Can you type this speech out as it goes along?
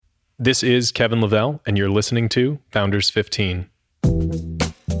This is Kevin Lavelle, and you're listening to Founders 15.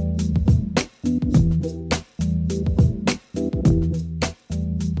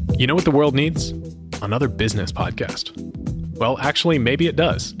 You know what the world needs? Another business podcast. Well, actually, maybe it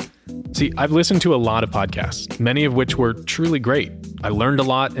does. See, I've listened to a lot of podcasts, many of which were truly great. I learned a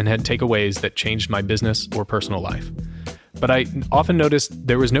lot and had takeaways that changed my business or personal life. But I often noticed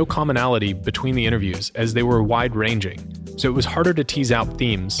there was no commonality between the interviews as they were wide-ranging, so it was harder to tease out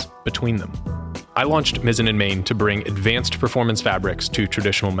themes between them. I launched Mizzen & Main to bring advanced performance fabrics to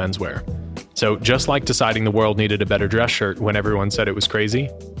traditional menswear. So just like deciding the world needed a better dress shirt when everyone said it was crazy,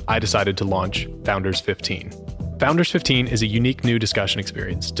 I decided to launch Founders 15. Founders 15 is a unique new discussion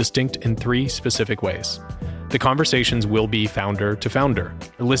experience, distinct in three specific ways. The conversations will be founder to founder,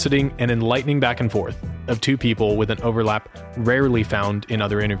 eliciting an enlightening back and forth of two people with an overlap rarely found in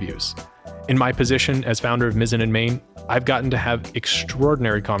other interviews. In my position as founder of Mizzen & Main, I've gotten to have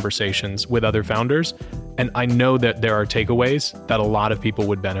extraordinary conversations with other founders, and I know that there are takeaways that a lot of people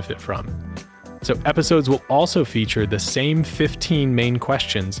would benefit from. So episodes will also feature the same 15 main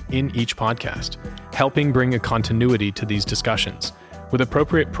questions in each podcast, helping bring a continuity to these discussions, with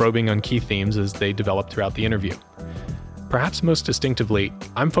appropriate probing on key themes as they develop throughout the interview. Perhaps most distinctively,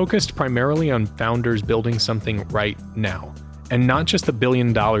 I'm focused primarily on founders building something right now, and not just the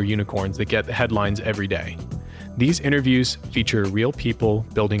billion-dollar unicorns that get the headlines every day. These interviews feature real people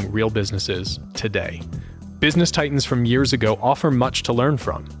building real businesses today. Business titans from years ago offer much to learn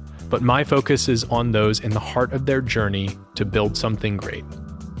from, but my focus is on those in the heart of their journey to build something great.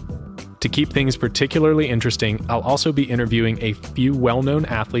 To keep things particularly interesting, I'll also be interviewing a few well-known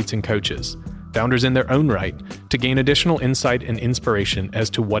athletes and coaches, founders in their own right, to gain additional insight and inspiration as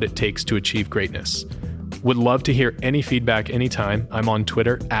to what it takes to achieve greatness. Would love to hear any feedback anytime. I'm on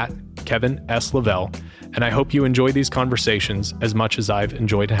Twitter at Kevin S. Lavelle, and I hope you enjoy these conversations as much as I've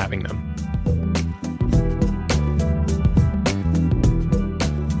enjoyed having them.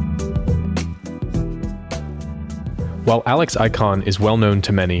 While Alex Ikonn is well known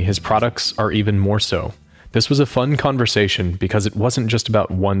to many, his products are even more so. This was a fun conversation because it wasn't just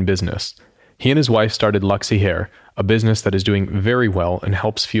about one business. He and his wife started Luxy Hair, a business that is doing very well and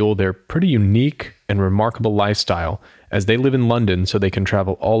helps fuel their pretty unique and remarkable lifestyle as they live in London so they can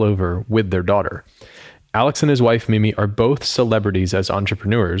travel all over with their daughter. Alex and his wife Mimi are both celebrities as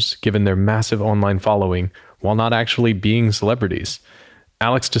entrepreneurs, given their massive online following, while not actually being celebrities.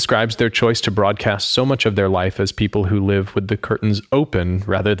 Alex describes their choice to broadcast so much of their life as people who live with the curtains open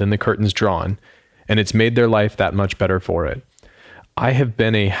rather than the curtains drawn, and it's made their life that much better for it. I have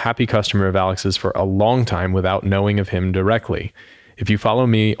been a happy customer of Alex's for a long time without knowing of him directly. If you follow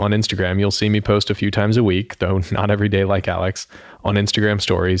me on Instagram, you'll see me post a few times a week, though not every day like Alex, on Instagram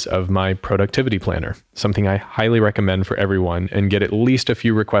stories of my productivity planner, something I highly recommend for everyone and get at least a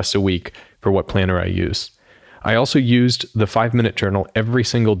few requests a week for what planner I use. I also used the 5-minute journal every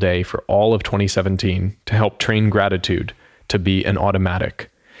single day for all of 2017 to help train gratitude to be an automatic.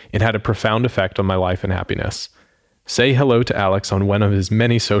 It had a profound effect on my life and happiness. Say hello to Alex on one of his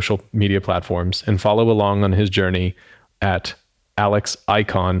many social media platforms and follow along on his journey at Alex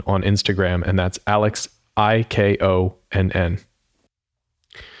Ikonn on Instagram, and that's Alex Ikonn.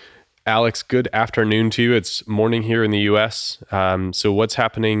 Alex, good afternoon to you. It's morning here in the US. So what's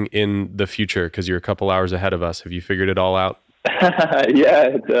happening in the future? Because you're a couple hours ahead of us. Have you figured it all out?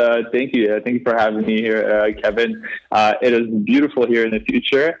 Yeah, thank you. Thank you for having me here, Kevin. It is beautiful here in the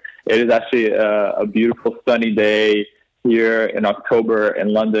future. It is actually a beautiful sunny day here in October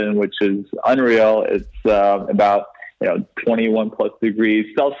in London, which is unreal. It's about 21 plus degrees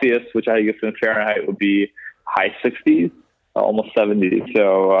Celsius, which I guess in Fahrenheit would be high 60s. Almost 70.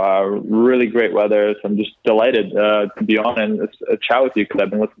 So really great weather. So I'm just delighted to be on and chat with you because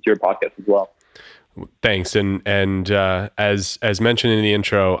I've been listening to your podcast as well. Thanks. And as mentioned in the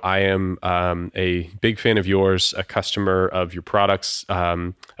intro, I am a big fan of yours, a customer of your products,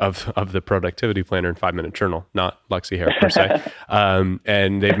 of the productivity planner and 5-minute journal, not Luxy Hair per se.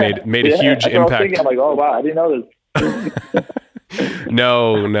 And they've made a huge impact. I'm like, oh wow, I didn't know this.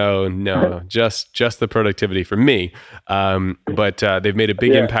 No. Just the productivity for me. But they've made a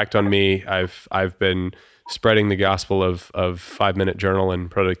big impact on me. I've been spreading the gospel of 5-minute journal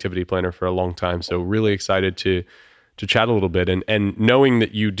and productivity planner for a long time. So really excited to chat a little bit and knowing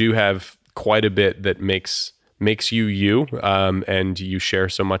that you do have quite a bit that makes you, and you share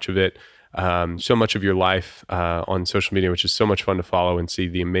so much of it, so much of your life on social media, which is so much fun to follow and see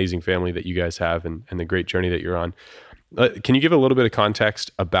the amazing family that you guys have and the great journey that you're on. Can you give a little bit of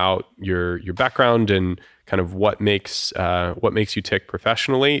context about your background and kind of what makes you tick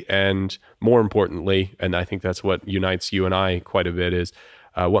professionally, and more importantly, and I think that's what unites you and I quite a bit, is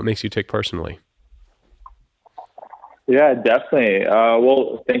what makes you tick personally? Yeah, definitely.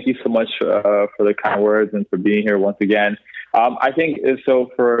 Well, thank you so much for the kind words and for being here once again. I think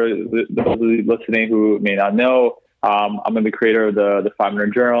so. For those listening who may not know, I'm the creator of the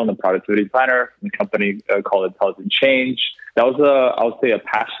 5-Minute Journal and the Productivity Planner, a company called Intelligent Change. That was I would say, a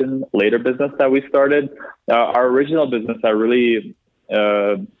passion later business that we started. Our original business that really,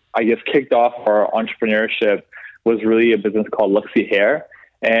 I guess, kicked off our entrepreneurship was really a business called Luxy Hair.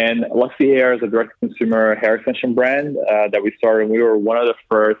 And Luxy Hair is a direct-to-consumer hair extension brand that we started. And we were one of the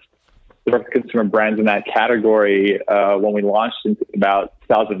first direct-to-consumer brands in that category when we launched in about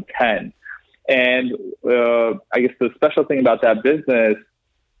 2010. And I guess the special thing about that business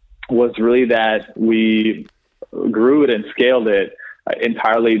was really that we grew it and scaled it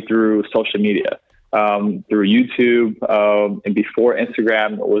entirely through social media, through YouTube, and before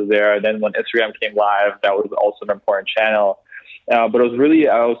Instagram was there. Then when Instagram came live, that was also an important channel. But it was really,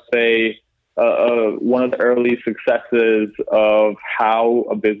 I would say, one of the early successes of how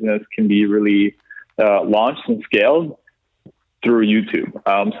a business can be really launched and scaled through YouTube.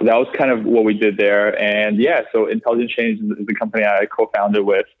 So that was kind of what we did there. And yeah, so Intelligent Change is the company I co-founded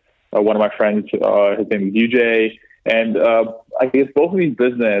with one of my friends. His name is UJ. And I guess both of these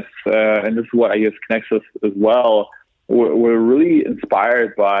business, and this is what I guess connects us as well, we're really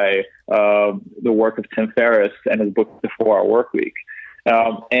inspired by the work of Tim Ferriss and his book, The 4-Hour Workweek.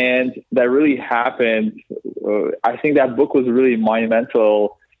 And that really happened. I think that book was really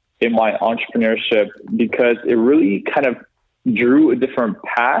monumental in my entrepreneurship because it really kind of drew a different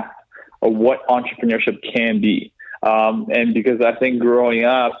path of what entrepreneurship can be. And because I think growing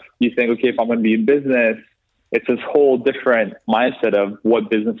up, you think, okay, if I'm going to be in business, it's this whole different mindset of what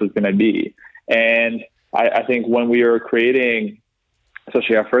business is going to be. And I think when we were creating,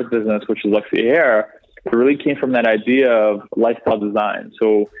 especially our first business, which is Luxy Hair, it really came from that idea of lifestyle design.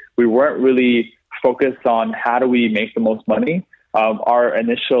 So we weren't really focused on how do we make the most money. Our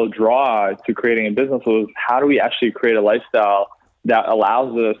initial draw to creating a business was how do we actually create a lifestyle that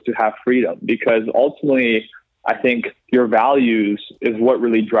allows us to have freedom? Because ultimately, I think your values is what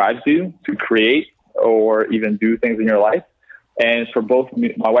really drives you to create or even do things in your life. And for both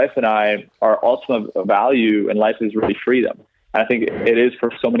my wife and I, our ultimate value in life is really freedom. And I think it is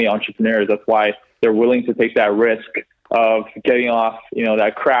for so many entrepreneurs. That's why they're willing to take that risk of getting off,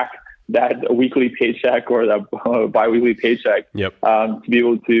 that crack, that weekly paycheck or that biweekly paycheck, to be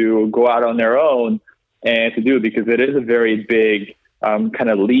able to go out on their own and to do it, because it is a very big kind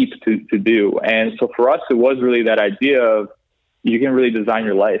of leap to do. And so for us, it was really that idea of you can really design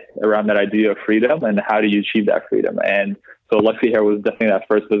your life around that idea of freedom and how do you achieve that freedom. And so Luxy Hair was definitely that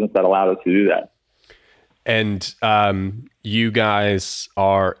first business that allowed us to do that. And you guys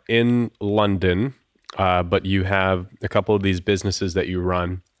are in London, but you have a couple of these businesses that you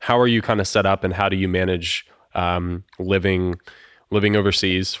run. How are you kind of set up, and how do you manage living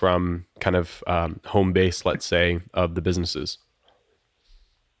overseas from kind of home base, let's say, of the businesses?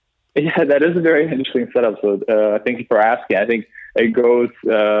 Yeah, that is a very interesting setup. So thank you for asking. I think it goes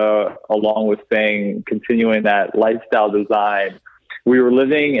along with saying, continuing that lifestyle design. We were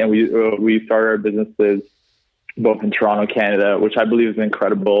living and we started our businesses both in Toronto, Canada, which I believe is an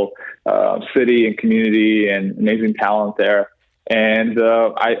incredible city and community and amazing talent there. And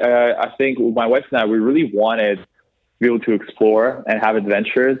I think my wife and I, we really wanted to be able to explore and have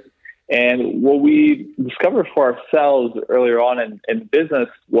adventures. And what we discovered for ourselves earlier on in business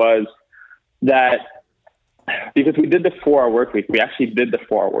was that because we did the 4-hour work week, we actually did the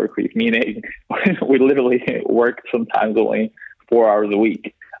 4-hour work week, meaning we literally worked sometimes only 4 hours a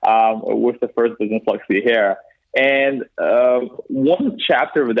week with the first business, Luxy Hair. And one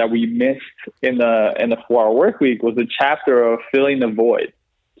chapter that we missed in the 4-hour work week was the chapter of filling the void.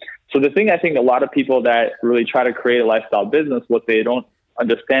 So the thing I think a lot of people that really try to create a lifestyle business, what they don't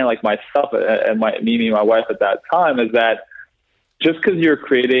understand, like myself and me and my wife at that time, is that just because you're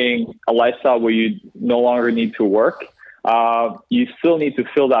creating a lifestyle where you no longer need to work, you still need to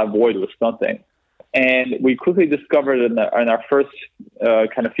fill that void with something. And we quickly discovered in our first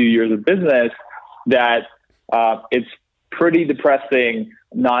kind of few years of business that it's pretty depressing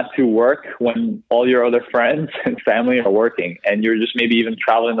not to work when all your other friends and family are working and you're just maybe even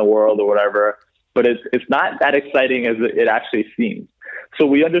traveling the world or whatever. But it's not that exciting as it actually seems. So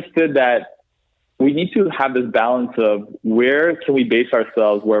we understood that we need to have this balance of where can we base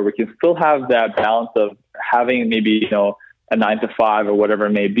ourselves where we can still have that balance of having maybe, a 9 to 5 or whatever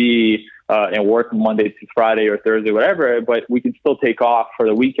it may be, and work Monday to Friday or Thursday, whatever, but we can still take off for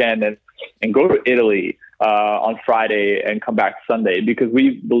the weekend and go to Italy on Friday and come back Sunday, because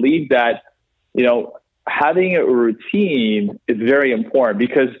we believe that, having a routine is very important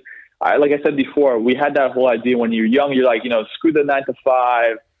because like I said before, we had that whole idea when you're young, you're like, screw the 9 to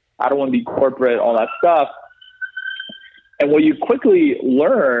 5. I don't want to be corporate, all that stuff. And what you quickly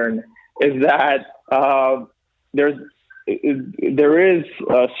learn is that there is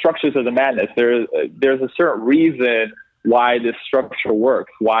structure to the madness. There's a certain reason why this structure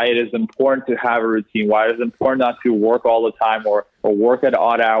works, why it is important to have a routine, why it is important not to work all the time or work at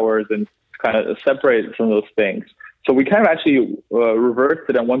odd hours and kind of separate some of those things. So we kind of actually reversed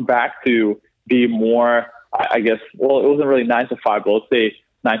it and went back to be more, I guess, well, it wasn't really 9 to 5, but let's say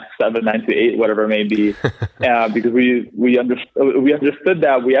 9 to 7, 9 to 8, whatever it may be, because we understood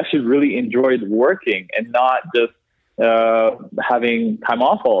that we actually really enjoyed working and not just having time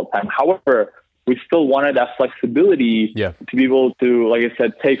off all the time. However, we still wanted that flexibility to be able to, like I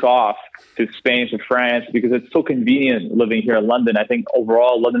said, take off to Spain, to France, because it's so convenient living here in London. I think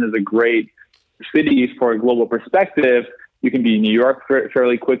overall, London is a great city for a global perspective. You can be in New York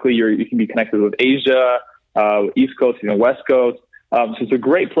fairly quickly. You can be connected with Asia, East Coast, West Coast. So it's a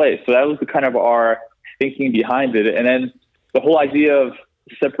great place. So that was the kind of our thinking behind it. And then the whole idea of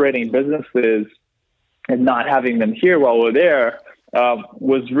separating businesses and not having them here while we're there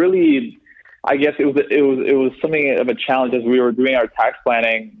was really, I guess it was something of a challenge as we were doing our tax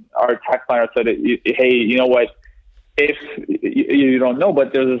planning. Our tax planner said, hey, you know what? If you don't know,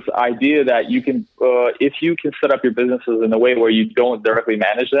 but there's this idea that you can, if you can set up your businesses in a way where you don't directly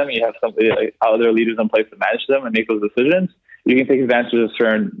manage them, you have some other leaders in place to manage them and make those decisions, you can take advantage of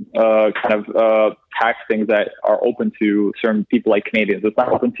certain tax things that are open to certain people like Canadians. It's not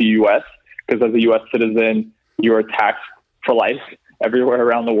open to U.S. because as a U.S. citizen, you're taxed for life everywhere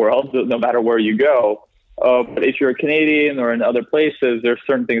around the world, no matter where you go. But if you're a Canadian or in other places, there's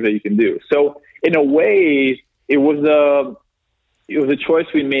certain things that you can do. So in a way, it was a choice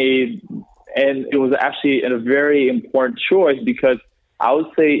we made, and it was actually a very important choice because I would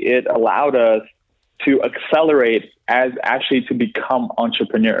say it allowed us to accelerate as actually to become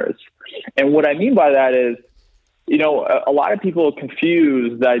entrepreneurs. And what I mean by that is, a lot of people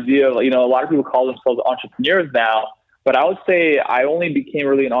confuse the idea of, a lot of people call themselves entrepreneurs now, but I would say I only became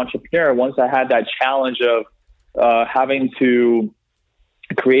really an entrepreneur once I had that challenge of having to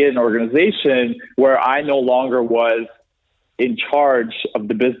create an organization where I no longer was in charge of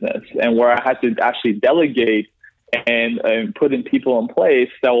the business and where I had to actually delegate and put in people in place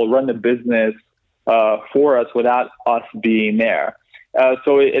that will run the business for us without us being there.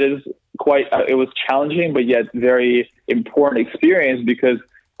 So it was challenging, but yet very important experience because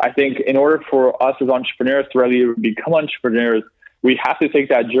I think in order for us as entrepreneurs to really become entrepreneurs, we have to take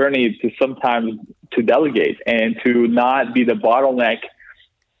that journey to sometimes to delegate and to not be the bottleneck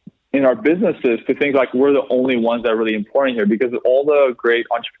in our businesses, to think like we're the only ones that are really important here, because all the great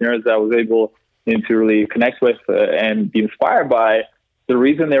entrepreneurs that I was able to really connect with and be inspired by, the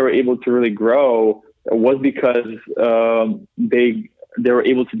reason they were able to really grow was because they were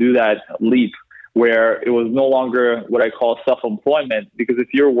able to do that leap where it was no longer what I call self-employment. Because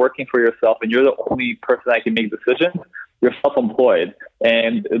if you're working for yourself and you're the only person that can make decisions, you're self-employed,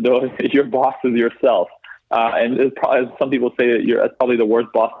 and your boss is yourself. And it's probably, some people say that that's probably the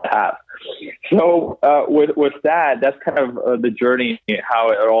worst boss to have. So with that, that's kind of the journey, how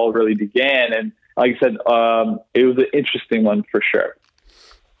it all really began. And like I said, it was an interesting one for sure.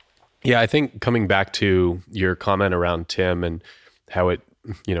 Yeah, I think coming back to your comment around Tim and how it,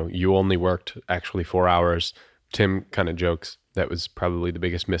 you only worked actually 4 hours. Tim kind of jokes that was probably the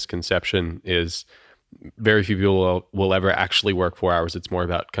biggest misconception is very few people will ever actually work 4 hours. It's more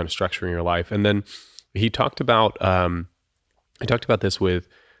about kind of structuring your life. And then he talked about this with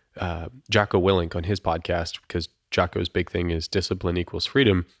Jocko Willink on his podcast, because Jocko's big thing is discipline equals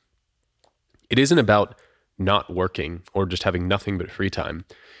freedom. It isn't about not working or just having nothing but free time.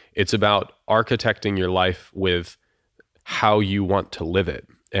 It's about architecting your life with how you want to live it.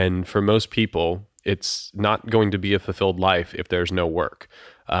 And for most people, it's not going to be a fulfilled life if there's no work.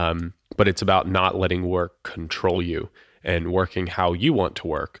 But it's about not letting work control you and working how you want to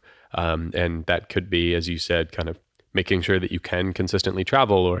work. And that could be, as you said, kind of making sure that you can consistently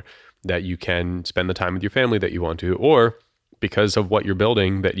travel, or that you can spend the time with your family that you want to, or because of what you're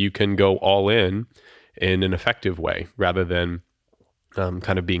building, that you can go all in an effective way rather than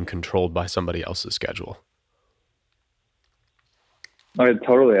kind of being controlled by somebody else's schedule. I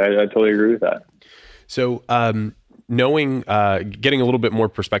totally agree with that. So knowing, getting a little bit more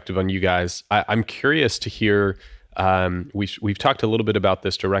perspective on you guys, I'm curious to hear, we've talked a little bit about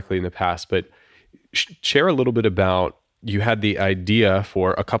this directly in the past, but share a little bit about, you had the idea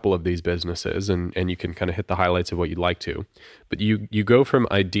for a couple of these businesses, and you can kind of hit the highlights of what you'd like to, but you go from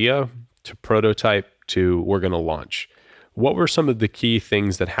idea to prototype to we're going to launch. What were some of the key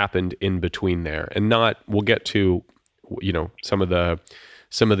things that happened in between there? And we'll get to, some of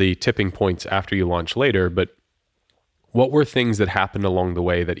the tipping points after you launch later, but what were things that happened along the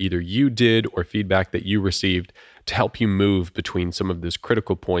way that either you did or feedback that you received to help you move between some of these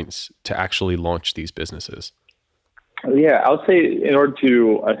critical points to actually launch these businesses? Yeah, I would say in order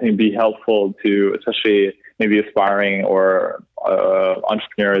to, I think, be helpful to especially maybe aspiring or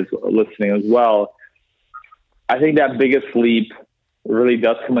entrepreneurs listening as well, I think that biggest leap really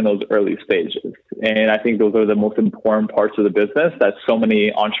does come in those early stages. And I think those are the most important parts of the business that so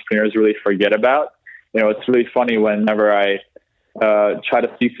many entrepreneurs really forget about. It's really funny whenever I try to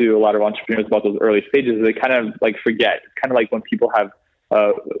speak to a lot of entrepreneurs about those early stages, they kind of like forget. It's kind of like when people have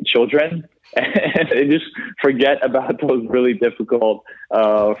children and they just forget about those really difficult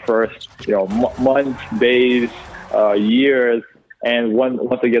first, months, days, years. And once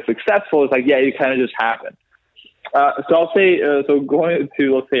they get successful, it's like, yeah, it kind of just happened. So I'll say, so going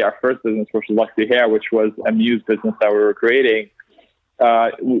to, let's say, our first business, which was Luxy Hair, which was a muse business that we were creating,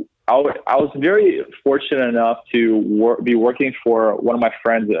 I was very fortunate enough to be working for one of my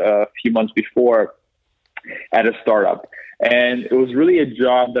friends a few months before at a startup. And it was really a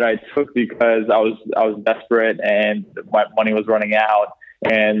job that I took because I was desperate and my money was running out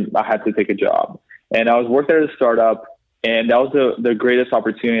and I had to take a job. And I was working at a startup, and that was the greatest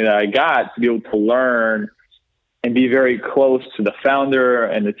opportunity that I got to be able to learn and be very close to the founder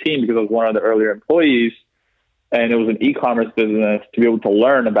and the team, because I was one of the earlier employees, and it was an e-commerce business, to be able to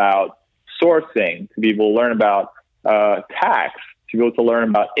learn about sourcing, to be able to learn about tax, to be able to learn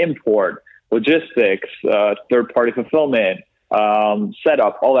about import, logistics, third-party fulfillment,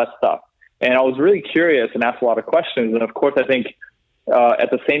 setup, all that stuff. And I was really curious and asked a lot of questions. And of course, I think at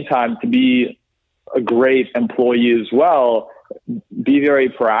the same time, to be a great employee as well, be very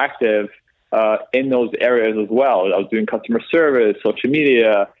proactive in those areas as well. I was doing customer service, social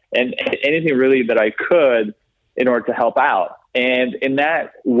media, and anything really that I could in order to help out. And in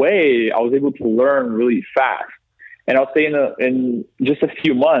that way, I was able to learn really fast. And I'll say in just a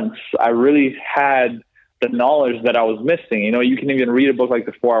few months, I really had the knowledge that I was missing. You can even read a book like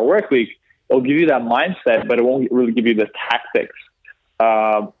The 4-Hour Workweek. It'll give you that mindset, but it won't really give you the tactics.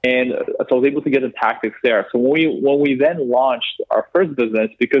 And so I was able to get the tactics there. So when we then launched our first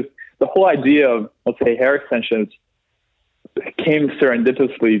business, because the whole idea of, let's say, hair extensions came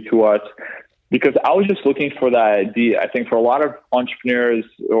serendipitously to us, because I was just looking for that idea. I think for a lot of entrepreneurs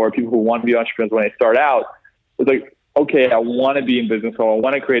or people who want to be entrepreneurs when they start out, it's like, okay, I want to be in business, or I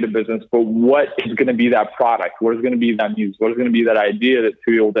want to create a business, but what is going to be that product? What is going to be that muse? What is going to be that idea to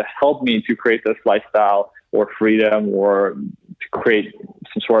be able to help me to create this lifestyle or freedom, or to create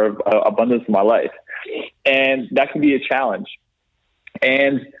some sort of abundance in my life? And that can be a challenge.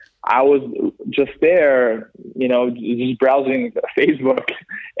 And I was just there, just browsing Facebook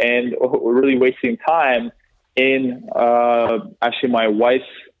and really wasting time in actually my wife's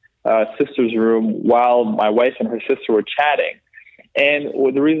sister's room while my wife and her sister were chatting.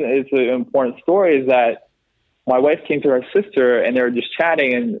 And the reason it's an important story is that my wife came to her sister and they were just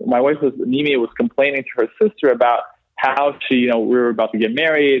chatting, and my wife Mimi was complaining to her sister about how we were about to get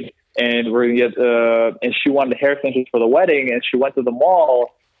married, and we're going to get, and she wanted hair extensions for the wedding, and she went to the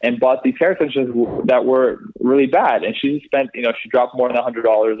mall and bought these hair extensions that were really bad. And she spent, she dropped more than $100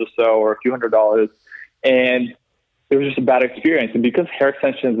 or so, or a few $100s. And it was just a bad experience. And because hair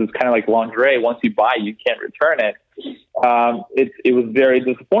extensions is kind of like lingerie, once you buy, you can't return it. It was very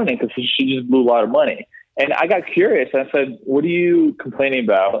disappointing because she just blew a lot of money. And I got curious and I said, what are you complaining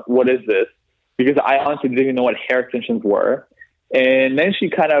about? What is this? Because I honestly didn't even know what hair extensions were. And then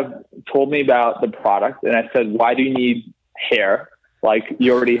she kind of told me about the product. And I said, why do you need hair? Like,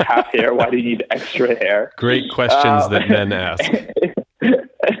 you already have hair. Why do you need extra hair? Great questions that men ask.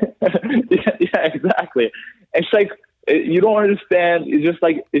 yeah, exactly. And she's like, you don't understand. It's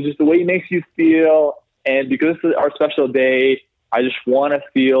just the way it makes you feel. And because this is our special day, I just want to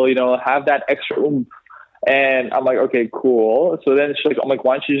feel, have that extra oomph. And I'm like, okay, cool. So then she's like, I'm like,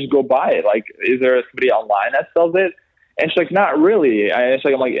 why don't you just go buy it? Like, is there somebody online that sells it? And she's like, not really. And she's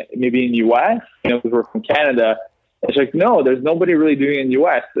like, I'm like, maybe in US, because we're from Canada. And she's like, no, there's nobody really doing it in the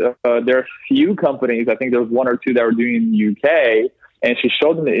US. There are few companies. I think there was one or two that were doing it in the UK. And she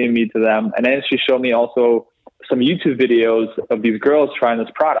showed me to them. And then she showed me also some YouTube videos of these girls trying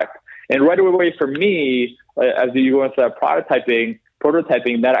this product. And right away for me, as you go into that prototyping,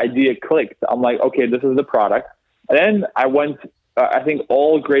 that idea clicked. I'm like, okay, this is the product. And then I went, I think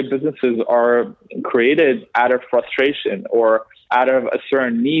all great businesses are created out of frustration or out of a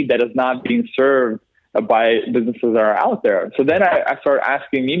certain need that is not being served by businesses that are out there. So then I started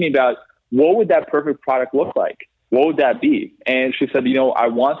asking Mimi about, what would that perfect product look like? What would that be? And she said, I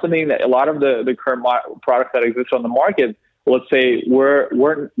want something that a lot of the current products that exist on the market, let's say,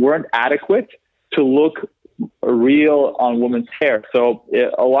 weren't adequate to look real on women's hair. So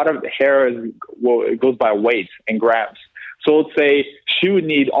a lot of hair it goes by weight and grams. So let's say she would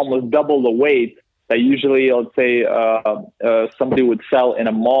need almost double the weight that usually, let's say, somebody would sell in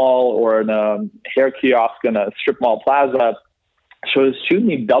a mall or in a hair kiosk in a strip mall plaza. So she would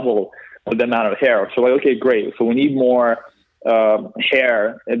need double the amount of hair. So like, okay, great. So we need more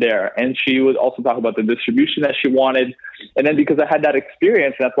hair there. And she would also talk about the distribution that she wanted. And then because I had that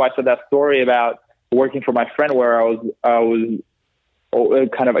experience, and that's why I said that story about working for my friend, where I was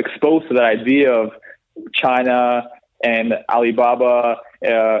kind of exposed to that idea of China and Alibaba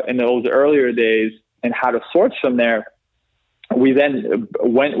in those earlier days and how to source from there. We then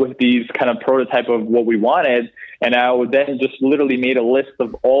went with these kind of prototype of what we wanted. And I would then just literally made a list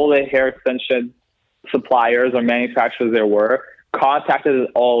of all the hair extension suppliers or manufacturers there were, contacted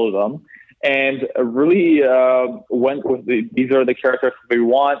all of them, and really went with these are the characteristics we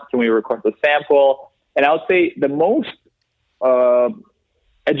want. Can we request a sample? And I would say the most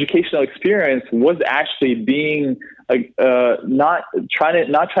educational experience was actually being not trying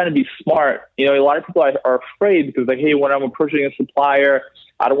to be smart. A lot of people are afraid because like, hey, when I'm approaching a supplier,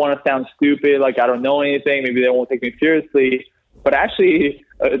 I don't want to sound stupid, like I don't know anything. Maybe they won't take me seriously. But actually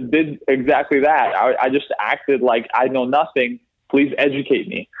did exactly that. I just acted like I know nothing. Please educate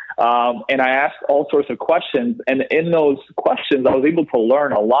me. And I asked all sorts of questions. And in those questions, I was able to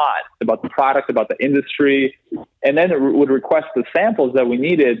learn a lot about the product, about the industry, and then it would request the samples that we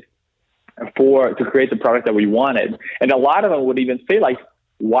needed to create the product that we wanted. And a lot of them would even say, like,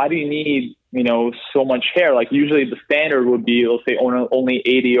 why do you need, so much hair? Like usually the standard would be, let's say only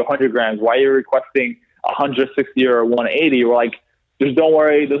 80 or 100 grams. Why are you requesting 160 or 180? We're like, just don't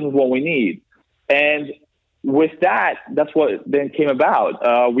worry, this is what we need. And with that, that's what then came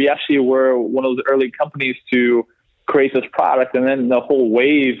about. We actually were one of the early companies to create this product, and then the whole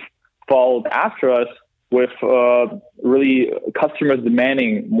wave followed after us with really customers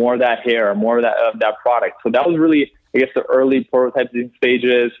demanding more of that hair, more of that product. So that was really, I guess, the early prototyping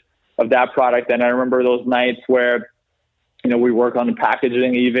stages of that product. And I remember those nights where, we work on the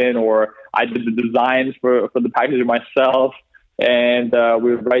packaging even, or I did the designs for the packaging myself. And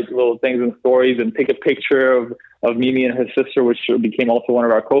we would write little things and stories and take a picture of Mimi and his sister, which became also one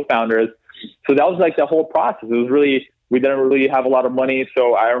of our co-founders. So that was like the whole process. It was really, we didn't really have a lot of money.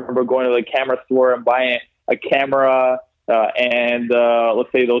 So I remember going to the camera store and buying a camera and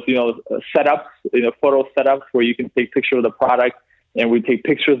let's say those, setups, photo setups where you can take pictures of the product, and we take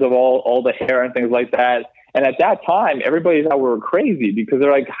pictures of all the hair and things like that. And at that time, everybody thought we were crazy because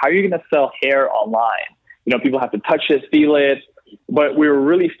they're like, how are you going to sell hair online? People have to touch it, feel it. But we were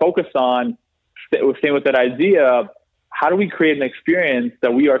really focused on staying with that idea of how do we create an experience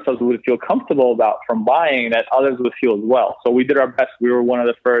that we ourselves would feel comfortable about from buying, that others would feel as well. So we did our best. We were one of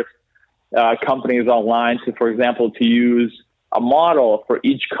the first companies online to, for example, to use a model for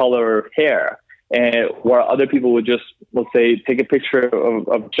each color of hair, and where other people would just, let's say, take a picture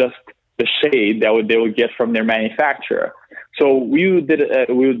of just the shade they would get from their manufacturer. So we would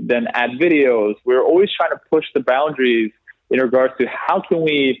then add videos. We were always trying to push the boundaries in regards to how can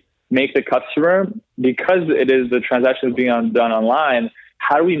we make the customer, because it is the transaction is being done online,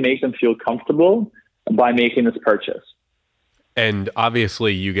 how do we make them feel comfortable by making this purchase? And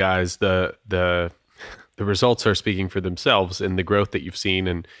obviously, you guys, the results are speaking for themselves, and the growth that you've seen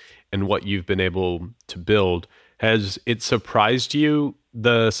and what you've been able to build. Has it surprised you,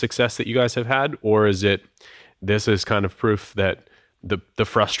 the success that you guys have had, or is this is kind of proof that the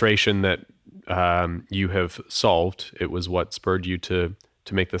frustration that you have solved, it was what spurred you to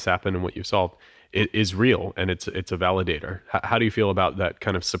make this happen, and what you've solved it is real, and it's a validator. How do you feel about that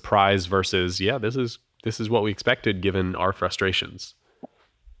kind of surprise versus, this is what we expected given our frustrations?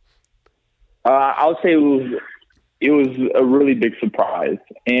 I would say it was a really big surprise.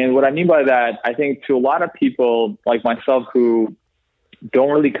 And what I mean by that, I think to a lot of people like myself who don't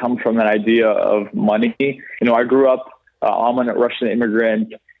really come from that idea of money. I grew up, I'm a Russian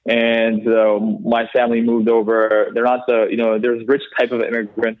immigrant, and my family moved over. They're not there's rich type of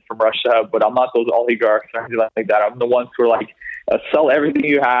immigrants from Russia, but I'm not those oligarchs or anything like that. I'm the ones who are like, sell everything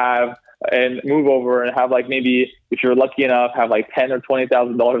you have and move over and have like, maybe if you're lucky enough, have like $10,000 or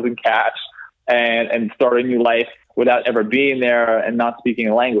 $20,000 in cash and start a new life without ever being there and not speaking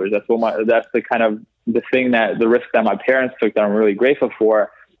a language. That's the kind of the risk that my parents took that I'm really grateful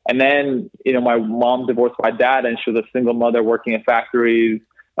for. And then, my mom divorced my dad, and she was a single mother working in factories,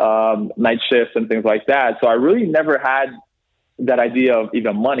 night shifts and things like that. So I really never had that idea of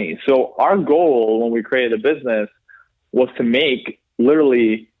even money. So our goal when we created a business was to make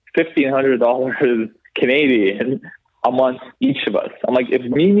literally $1,500 Canadian a month each of us. I'm like, if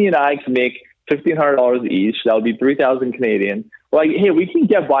Mimi and I can make $1,500 each, that would be 3,000 Canadian. We're like, hey, we can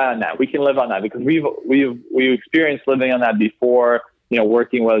get by on that. We can live on that because we've experienced living on that before.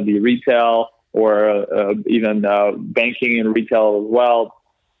 Working whether it be retail or even banking and retail as well,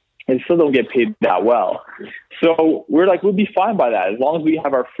 and still don't get paid that well. So we're like, we'll be fine by that as long as we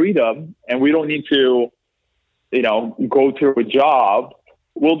have our freedom and we don't need to, go to a job.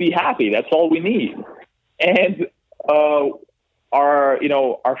 We'll be happy. That's all we need. And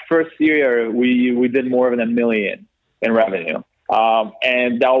our first year we did more than $1 million in revenue.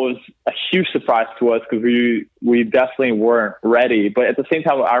 And that was a huge surprise to us because we definitely weren't ready. But at the same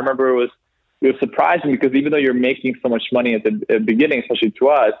time, I remember it was surprising because even though you're making so much money at the beginning, especially to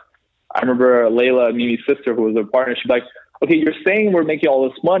us, I remember Layla, Mimi's sister, who was a partner, she'd be like, okay, you're saying we're making all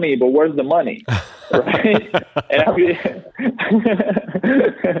this money, but where's the money? Right? And I'll be,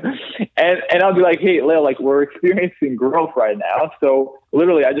 and I'll be like, hey, Layla, like we're experiencing growth right now. So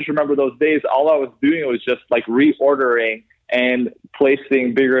literally, I just remember those days, all I was doing was just like reordering and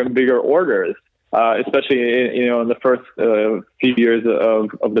placing bigger and bigger orders, especially in the first few years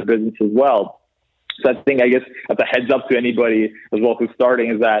of the business as well. So I think, I guess, as a heads up to anybody as well who's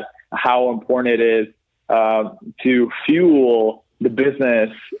starting, is that how important it is to fuel the business,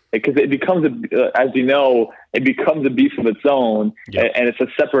 because it becomes as you know, it becomes a beast of its own. Yep. And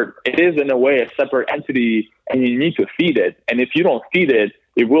it is in a way a separate entity, and you need to feed it. And if you don't feed it,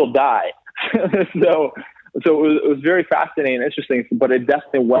 it will die. So it was very fascinating and interesting, but it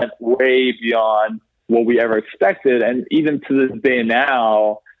definitely went way beyond what we ever expected. And even to this day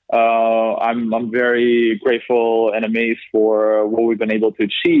now, I'm very grateful and amazed for what we've been able to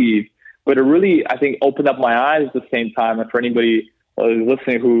achieve. But it really, I think, opened up my eyes at the same time. And for anybody who's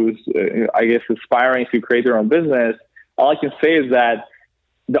listening who's, I guess, aspiring to create their own business, all I can say is that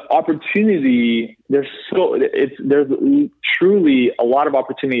the opportunity, there's truly a lot of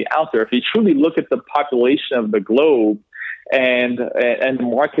opportunity out there. If you truly look at the population of the globe and the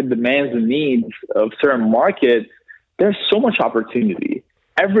market demands and needs of certain markets, there's so much opportunity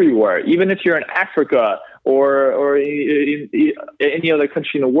everywhere. Even if you're in Africa or in any other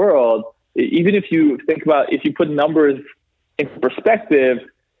country in the world, even if you think about, if you put numbers in perspective,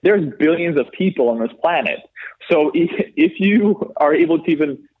 there's billions of people on this planet. So if you are able to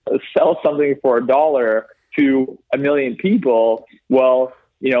even sell something for $1 to 1 million people, well,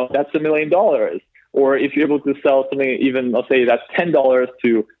 that's $1 million. Or if you're able to sell something, even let's say that's $10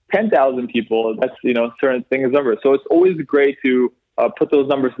 to 10,000 people, that's certain things numbers. So it's always great to put those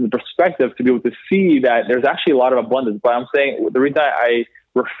numbers in perspective to be able to see that there's actually a lot of abundance. But I'm saying the reason I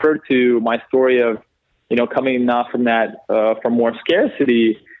refer to my story of coming not from that from more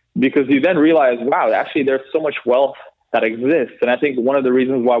scarcity, because you then realize, wow, actually there's so much wealth that exists. And I think one of the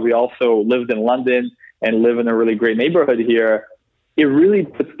reasons why we also lived in London and live in a really great neighborhood here, it really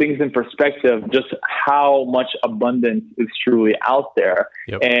puts things in perspective, just how much abundance is truly out there.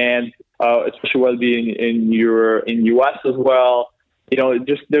 Yep. And especially whether it be in US as well,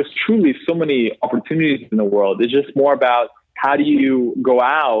 there's truly so many opportunities in the world. It's just more about how do you go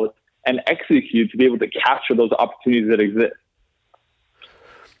out and execute to be able to capture those opportunities that exist.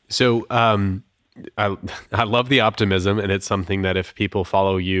 So I love the optimism, and it's something that if people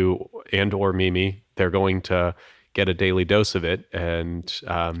follow you and or Mimi, they're going to get a daily dose of it. And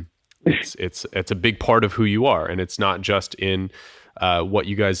it's a big part of who you are. And it's not just in what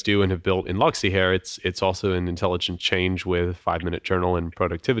you guys do and have built in Luxy Hair. It's also in Intelligent Change with 5-Minute Journal and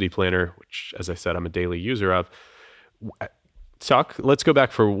Productivity Planner, which, as I said, I'm a daily user of. Let's go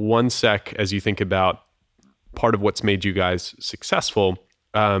back for one sec as you think about part of what's made you guys successful.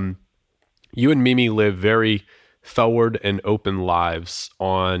 You and Mimi live very forward and open lives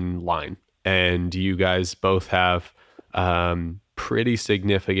online, and you guys both have pretty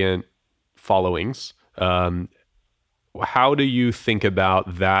significant followings. How do you think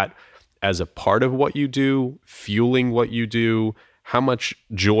about that as a part of what you do, fueling what you do? How much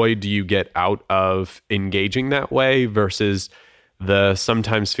joy do you get out of engaging that way versus the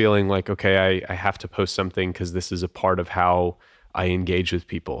sometimes feeling like, okay, I have to post something because this is a part of how I engage with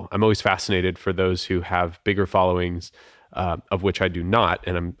people? I'm always fascinated for those who have bigger followings, of which I do not,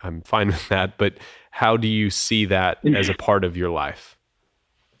 and I'm fine with that. But how do you see that as a part of your life?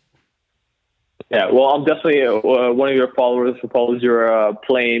 Yeah, well, I'm definitely one of your followers who follows your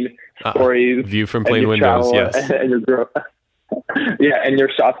plane stories, view from plane windows, yes, and your growth. Yeah, and your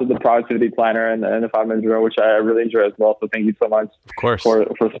shots of the productivity planner and the 5-Minute Journal, which I really enjoy as well. So thank you so much, of course, for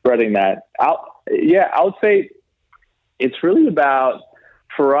spreading that out. Yeah, I would say it's really about,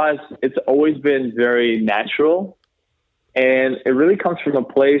 for us, it's always been very natural. And it really comes from a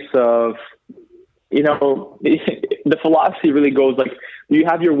place of, the philosophy really goes like, do you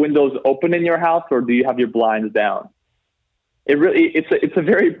have your windows open in your house or do you have your blinds down? It's a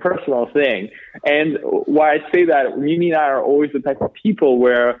very personal thing. And why I say that, Mimi and I are always the type of people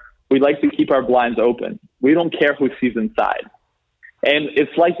where we like to keep our blinds open. We don't care who sees inside. And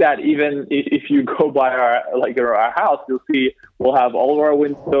it's like that even if you go by our house, you'll see we'll have all of our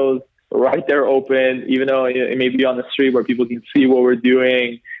windows right there open, even though it may be on the street where people can see what we're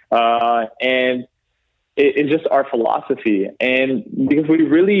doing. And it's just our philosophy. And because we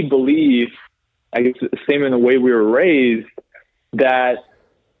really believe, I guess the same in the way we were raised, that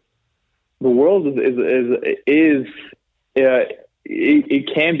the world it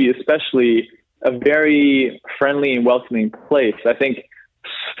can be, especially, a very friendly and welcoming place. I think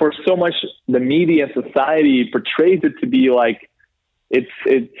for so much, the media and society portrays it to be like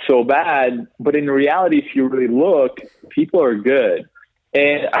it's so bad, but in reality, if you really look, people are good.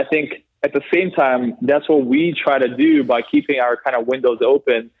 And I think at the same time, that's what we try to do by keeping our kind of windows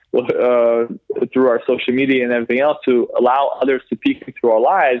open through our social media and everything else, to allow others to peek into our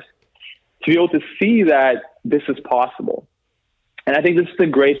lives, to be able to see that this is possible. And I think this is the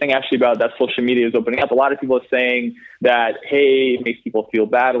great thing actually about that social media is opening up. A lot of people are saying that, hey, it makes people feel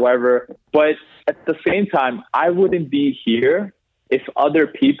bad or whatever. But at the same time, I wouldn't be here if other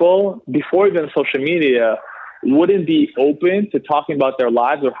people, before even social media, wouldn't be open to talking about their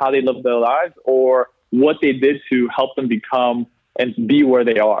lives or how they live their lives or what they did to help them become and be where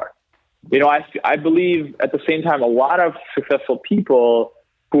they are. I believe at the same time, a lot of successful people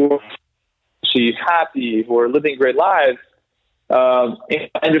who are happy, who are living great lives, I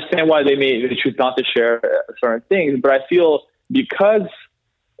understand why they choose not to share certain things, but I feel because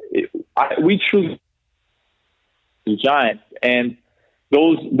we truly giants, and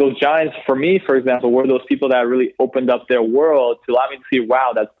those giants for me, for example, were those people that really opened up their world to allow me to see,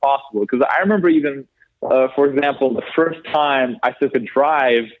 wow, that's possible. Because I remember even, for example, the first time I took a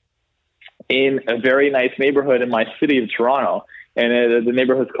drive in a very nice neighborhood in my city of Toronto, and the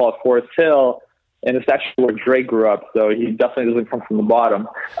neighborhood's called Forest Hill. And it's actually where Drake grew up, so he definitely doesn't come from the bottom.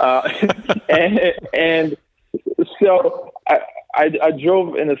 And so I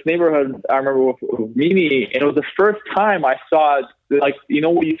drove in this neighborhood, I remember with Mimi, and it was the first time I saw, like,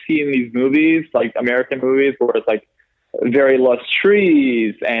 what you see in these movies, like American movies, where it's like very lush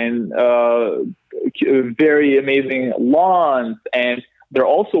trees and very amazing lawns, and there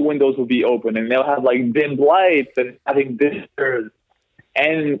also windows will be open, and they'll have like dimmed lights and having visitors.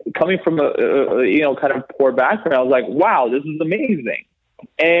 And coming from a kind of poor background, I was like, wow, this is amazing.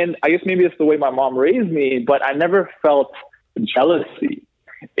 And I guess maybe it's the way my mom raised me, but I never felt jealousy.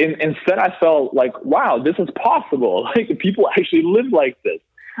 Instead, I felt like, wow, this is possible. Like, people actually live like this.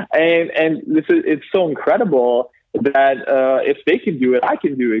 And it's so incredible that if they can do it, I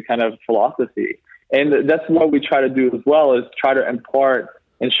can do it kind of philosophy. And that's what we try to do as well, is try to impart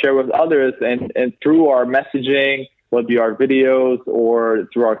and share with others. And through our messaging, whether it be our videos or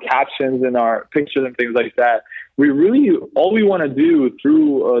through our captions and our pictures and things like that, all we want to do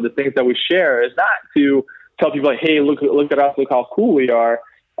through the things that we share is not to tell people like, hey, look at us, look how cool we are,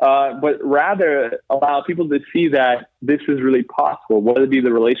 but rather allow people to see that this is really possible, whether it be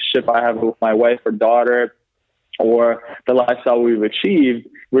the relationship I have with my wife or daughter or the lifestyle we've achieved.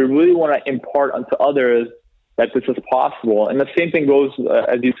 We really want to impart onto others that this is possible. And the same thing goes,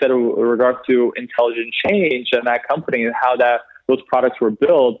 as you said, in regards to Intelligent Change and that company and how those products were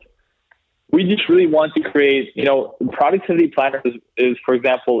built. We just really want to create, productivity planners is, for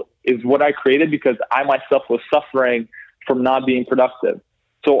example, is what I created because I myself was suffering from not being productive.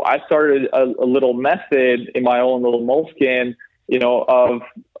 So I started a little method in my own little moleskin, of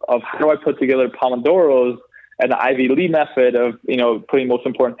how do I put together Pomodoros, and the Ivy Lee method of, putting most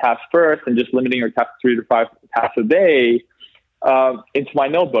important tasks first and just limiting your tasks 3 to 5 tasks a day into my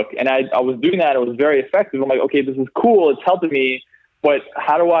notebook. And I was doing that. It was very effective. I'm like, okay, this is cool. It's helping me. But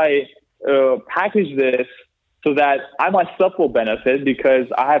how do I package this so that I myself will benefit, because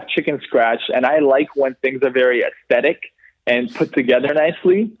I have chicken scratch and I like when things are very aesthetic and put together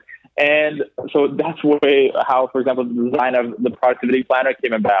nicely. And so that's how, for example, the design of the productivity planner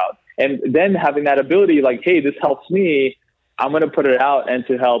came about. And then having that ability, like, hey, this helps me, I'm going to put it out and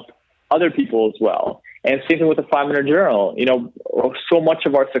to help other people as well. And same thing with the 5-minute journal. So much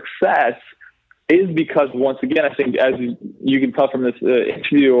of our success is because, once again, I think, as you can tell from this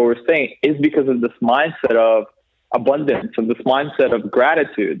interview, what we're saying, is because of this mindset of abundance, of this mindset of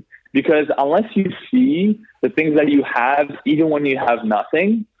gratitude. Because unless you see the things that you have, even when you have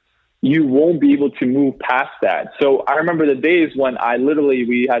nothing, you won't be able to move past that. So I remember the days when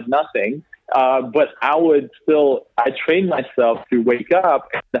we had nothing, but I trained myself to wake up.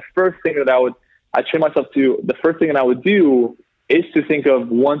 And the first thing that I would do is to think of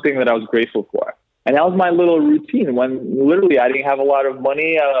one thing that I was grateful for. And that was my little routine when literally I didn't have a lot of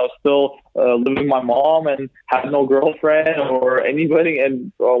money. I was still living with my mom and had no girlfriend or anybody.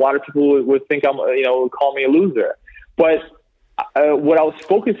 And a lot of people would think would call me a loser. But what I was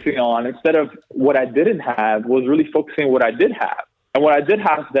focusing on instead of what I didn't have was really focusing on what I did have. And what I did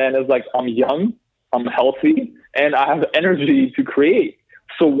have then is like, I'm young, I'm healthy, and I have energy to create.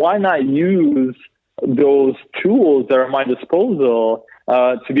 So why not use those tools that are at my disposal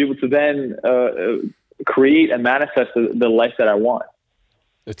to be able to then create and manifest the life that I want?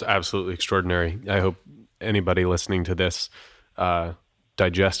 It's absolutely extraordinary. I hope anybody listening to this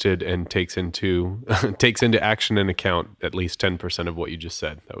digested and takes into action and account at least 10% of what you just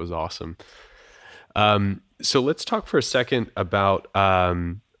said. That was awesome. So let's talk for a second about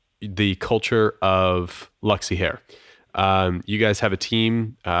the culture of Luxy Hair. You guys have a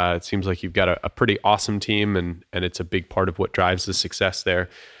team. It seems like you've got a pretty awesome team, and it's a big part of what drives the success there.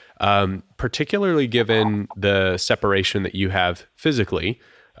 Particularly given the separation that you have physically,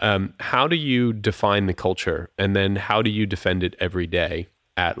 how do you define the culture, and then how do you defend it every day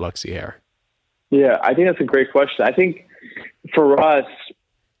at Luxy Hair? Yeah, I think that's a great question. I think for us,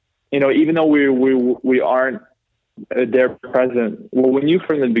 even though we aren't there present, well, we knew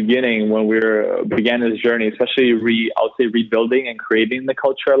from the beginning when we began this journey, especially rebuilding and creating the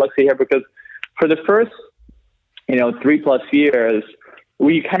culture at Luxy Hair, because for the first 3+ years,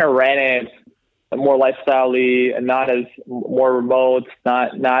 we kind of ran it more lifestyle-y and not as more remote,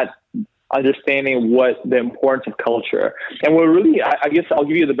 not understanding what the importance of culture. And we're really, I guess I'll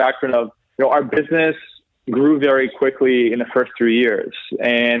give you the background of, our business grew very quickly in the first 3 years,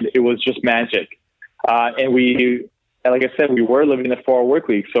 and it was just magic. And like I said, we were living the 4 work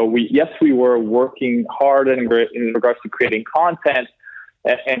week. So we were working hard in regards to creating content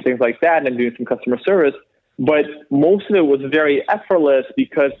and things like that and doing some customer service. But most of it was very effortless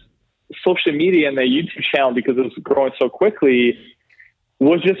because social media and the YouTube channel, because it was growing so quickly,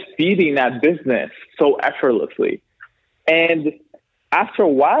 was just feeding that business so effortlessly. And after a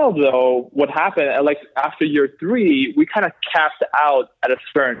while, though, what happened, like after year 3, we kind of capped out at a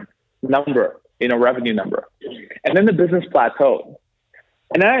certain number, revenue number. And then the business plateaued.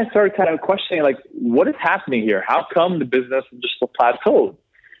 And then I started kind of questioning, like, what is happening here? How come the business just plateaued?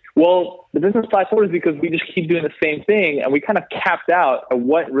 Well, the business plateaued is because we just keep doing the same thing, and we kind of capped out at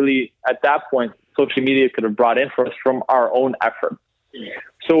what really, at that point, social media could have brought in for us from our own effort.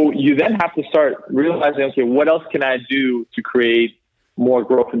 So you then have to start realizing, okay, what else can I do to create more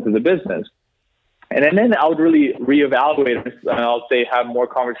growth into the business? And then I would really reevaluate and I'll say have more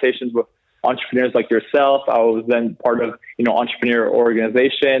conversations with entrepreneurs like yourself. I was then part of, entrepreneur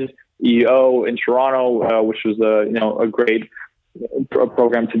organization, EO in Toronto, which was a great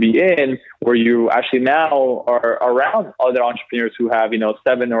program to be in, where you actually now are around other entrepreneurs who have,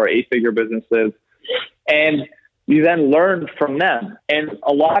 7 or 8 figure businesses. And you then learn from them. And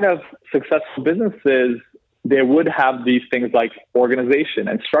a lot of successful businesses, they would have these things like organization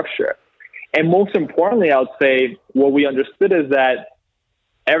and structure. And most importantly, I would say what we understood is that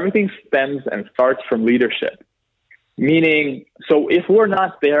everything stems and starts from leadership. Meaning, so if we're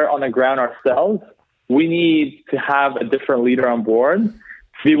not there on the ground ourselves, we need to have a different leader on board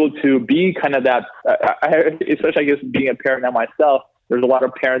to be able to be kind of that, especially I guess being a parent now myself, there's a lot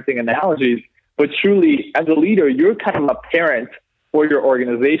of parenting analogies, but truly as a leader, you're kind of a parent for your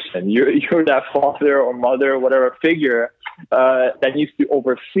organization. You're that father or mother, whatever figure that needs to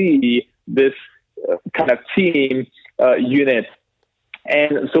oversee this kind of team unit.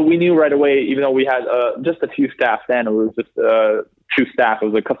 And so we knew right away, even though we had just a few staff then, it was just 2 staff. It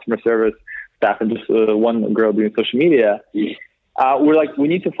was a customer service staff and just one girl doing social media. We're like, we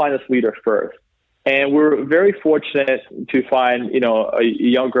need to find this leader first. And we're very fortunate to find, a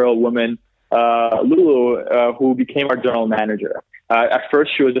young girl, woman, Lulu, who became our general manager. At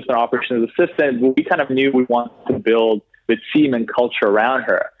first, she was just an operations assistant, but we kind of knew we wanted to build the team and culture around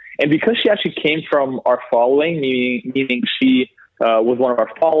her. And because she actually came from our following, meaning she was one of our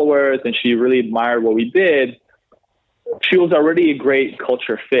followers and she really admired what we did, she was already a great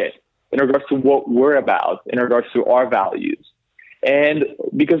culture fit in regards to what we're about, in regards to our values. And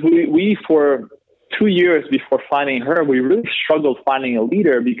because we for 2 years before finding her, we really struggled finding a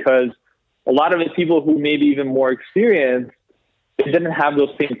leader because a lot of the people who maybe even more experienced, they didn't have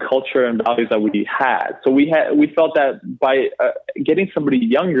those same culture and values that we had. So we felt that by getting somebody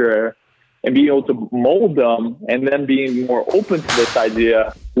younger and being able to mold them and then being more open to this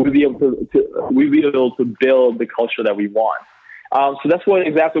idea we'd be able to build the culture that we want. So that's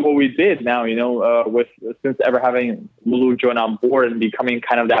exactly what we did now, since ever having Lulu join on board and becoming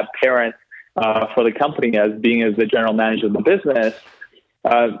kind of that parent for the company as the general manager of the business.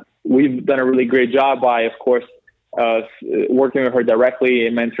 We've done a really great job by, of course, working with her directly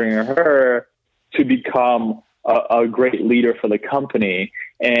and mentoring her to become a great leader for the company.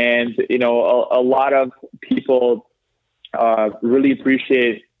 And, a lot of people really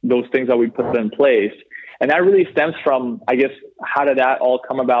appreciate those things that we put in place. And that really stems from, I guess, how did that all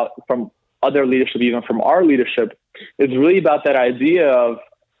come about from other leadership, even from our leadership? It's really about that idea of,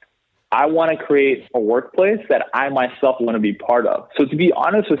 I want to create a workplace that I myself want to be part of. So to be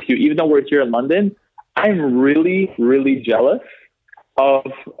honest with you, even though we're here in London, I'm really, really jealous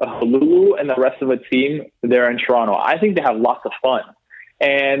of Lulu and the rest of the team there in Toronto. I think they have lots of fun.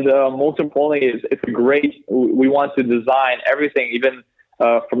 And most importantly, we want to design everything, even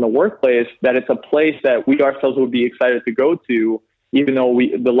from the workplace, that it's a place that we ourselves would be excited to go to, even though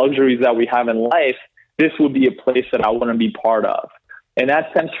the luxuries that we have in life, this would be a place that I want to be part of. And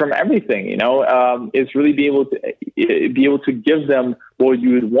that stems from everything, it's really be able to give them what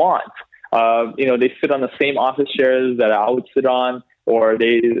you would want. They sit on the same office chairs that I would sit on, or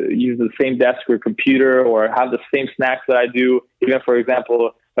they use the same desk or computer, or have the same snacks that I do, even, for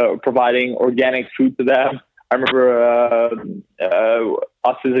example, providing organic food to them. I remember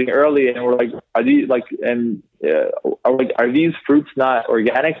us visiting early, and we're like, "Are these are these fruits not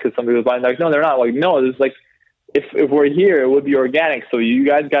organic?" Because somebody was like, "No, they're not." Like, no, it's like, if we're here, it would be organic. So you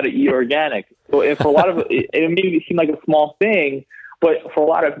guys got to eat organic. So for a lot of it may seem like a small thing, but for a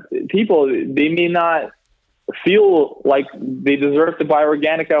lot of people, they may not feel like they deserve to buy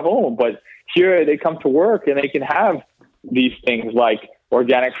organic at home. But here they come to work and they can have these things like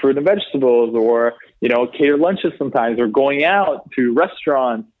organic fruit and vegetables, or, catered lunches sometimes, or going out to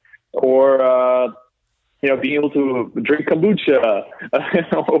restaurants, or, being able to drink kombucha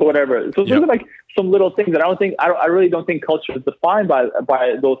or whatever. So those are like some little things that I really don't think culture is defined by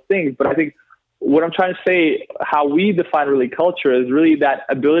those things. But I think what I'm trying to say, how we define really culture, is really that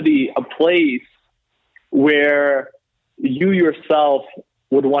ability, a place where you yourself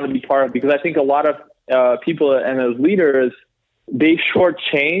would want to be part of. Because I think a lot of people and as leaders, they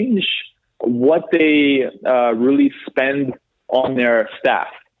shortchange what they really spend on their staff.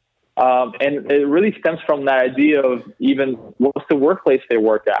 And it really stems from that idea of even what's the workplace they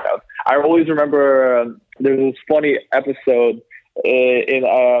work out of. I always remember there was this funny episode in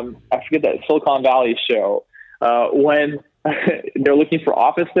I forget that Silicon Valley show when they're looking for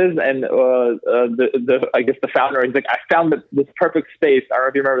offices, and I guess the founder, he's like, I found this perfect space. I don't know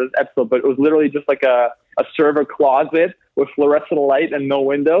if you remember this episode, but it was literally just like a server closet with fluorescent light and no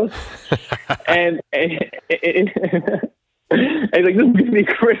windows. and he's like, this gives me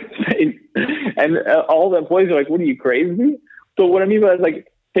great space. And all the employees are like, what, are you crazy? So what I mean by is like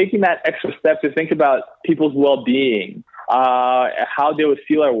taking that extra step to think about people's well-being, how they would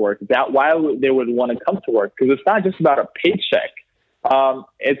feel at work, why they would want to come to work. Because it's not just about a paycheck.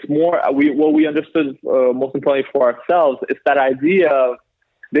 It's more, what we understood most importantly for ourselves, it's that idea of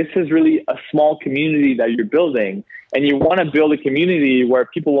this is really a small community that you're building. And you want to build a community where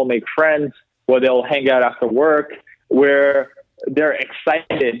people will make friends, where they'll hang out after work, where they're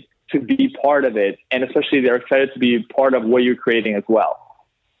excited to be part of it. And especially they're excited to be part of what you're creating as well.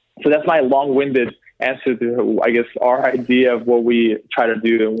 So that's my long-winded answer to, I guess, our idea of what we try to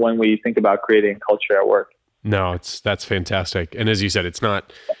do when we think about creating culture at work. No, that's fantastic. And as you said, it's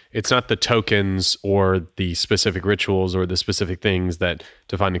not the tokens or the specific rituals or the specific things that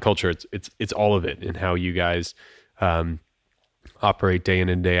define the culture. It's all of it and how you guys operate day in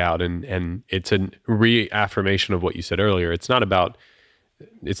and day out. And it's a reaffirmation of what you said earlier. It's not about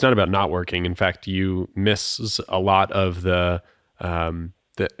not working. In fact, you miss a lot of the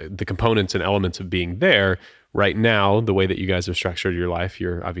components and elements of being there. Right now, the way that you guys have structured your life,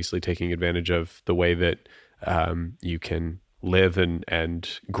 you're obviously taking advantage of the way that you can live and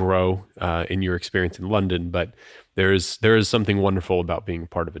grow in your experience in London. But there is something wonderful about being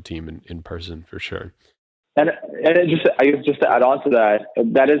part of a team in person, for sure. And just to add on to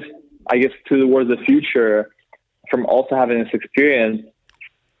that is, I guess, towards the future, from also having this experience.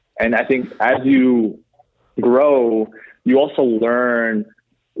 And I think as you grow, you also learn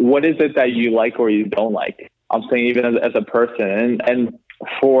what is it that you like or you don't like. I'm saying even as a person, and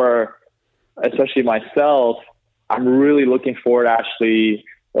for especially myself, I'm really looking forward actually,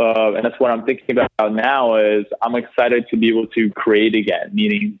 and that's what I'm thinking about now, is I'm excited to be able to create again,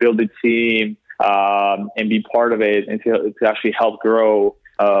 meaning build a team and be part of it, and to actually help grow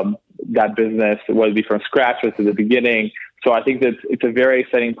that business, whether it be from scratch or to the beginning. So I think that it's a very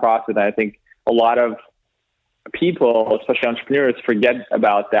exciting process. And I think a lot of people, especially entrepreneurs, forget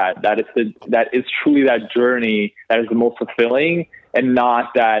about that. That is truly that journey that is the most fulfilling, and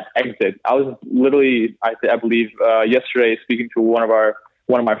not that exit. I was literally, I believe, yesterday speaking to one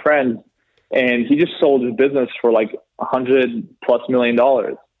of my friends, and he just sold his business for like $100+ million.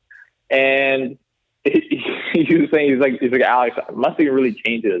 And he was saying, he's like, Alex, nothing really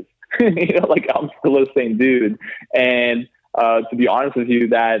changes. Like I'm still the same dude. And to be honest with you,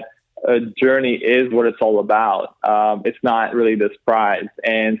 that journey is what it's all about. It's not really this prize.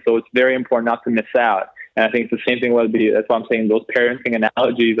 And so it's very important not to miss out. And I think it's the same thing that's why I'm saying those parenting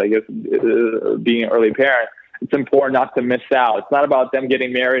analogies, I guess, being an early parent, it's important not to miss out. It's not about them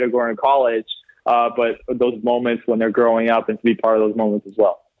getting married or going to college, but those moments when they're growing up, and to be part of those moments as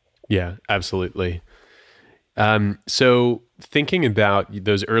well. Yeah, absolutely. So thinking about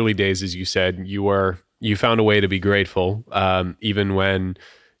those early days, as you said, you found a way to be grateful, even when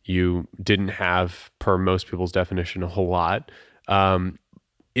you didn't have, per most people's definition, a whole lot.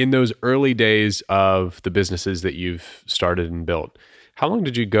 In those early days of the businesses that you've started and built, how long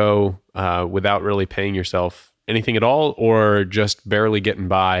did you go without really paying yourself anything at all, or just barely getting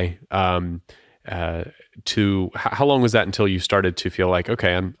by? How long was that until you started to feel like,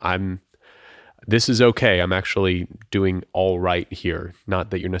 okay, this is okay. I'm actually doing all right here.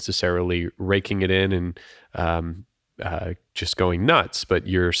 Not that you're necessarily raking it in and just going nuts, but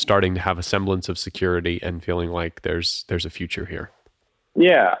you're starting to have a semblance of security and feeling like there's a future here.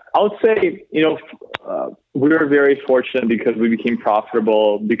 Yeah, I would say, we were very fortunate because we became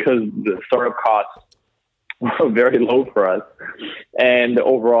profitable because the startup costs were very low for us. And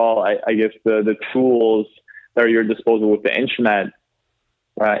overall, I guess the tools that are at your disposal with the internet,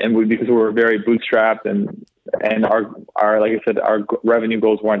 because we were very bootstrapped and our like I said, our revenue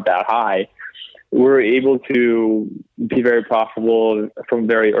goals weren't that high, we were able to be very profitable from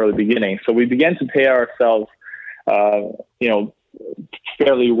very early beginning. So we began to pay ourselves,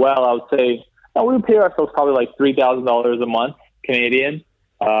 fairly well. I would say we would pay ourselves probably like $3,000 a month Canadian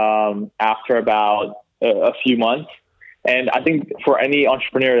after about a few months. And I think for any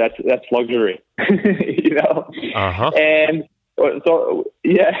entrepreneur, that's luxury, Uh-huh. And so,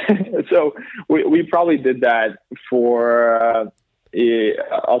 yeah, so we probably did that for,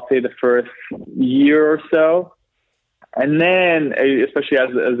 I'll say the first year or so. And then, especially as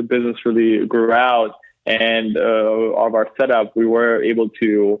the business really grew out and of our setup, we were able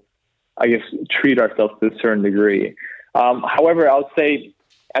to, I guess, treat ourselves to a certain degree. However, I would say,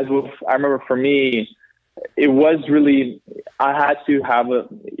 I remember for me, it was really, I had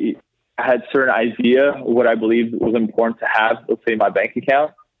a certain idea of what I believed was important to have, let's say, my bank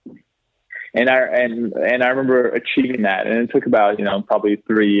account. And I remember achieving that. And it took about, probably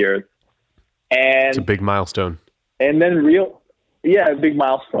 3 years. And it's a big milestone. And then a big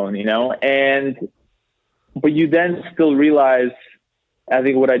milestone, but you then still realize, I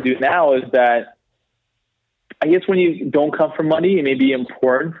think what I do now is that I guess when you don't come from money, it may be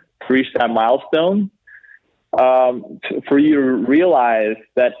important to reach that milestone, for you to realize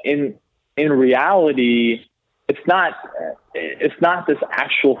that in reality, it's not this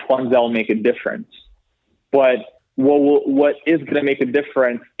actual funds that will make a difference, but what is going to make a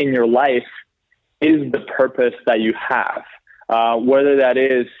difference in your life is the purpose that you have, whether that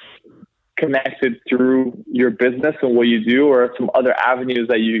is connected through your business and what you do, or some other avenues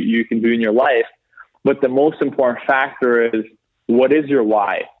that you can do in your life. But the most important factor is, what is your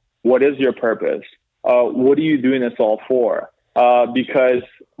why? What is your purpose? What are you doing this all for? Because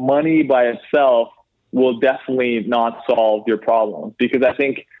money by itself will definitely not solve your problems. Because I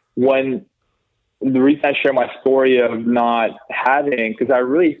think the reason I share my story of not having, because I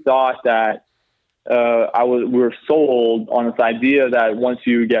really thought that we were sold on this idea that once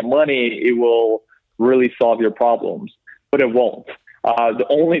you get money, it will really solve your problems, but it won't. The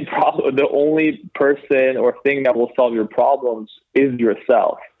only person or thing that will solve your problems is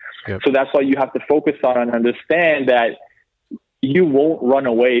yourself. Yep. So that's why you have to focus on and understand that you won't run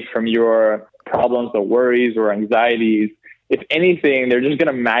away from your problems or worries or anxieties. If anything, they're just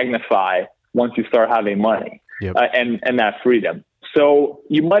going to magnify once you start having money. Yep. And that freedom. So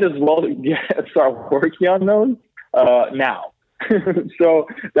you might as well start working on those now. So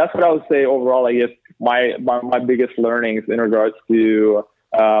that's what I would say overall. I guess my biggest learnings in regards to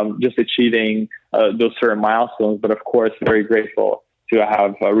just achieving those certain milestones, but of course, very grateful to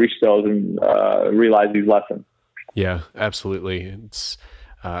have reached those and realized these lessons. Yeah, absolutely. It's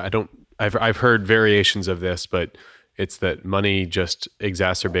I've heard variations of this, but it's that money just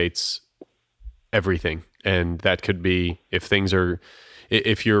exacerbates everything. And that could be if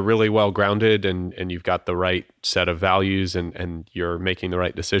if you're really well grounded and you've got the right set of values and you're making the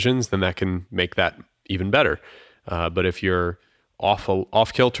right decisions, then that can make that even better. But if you're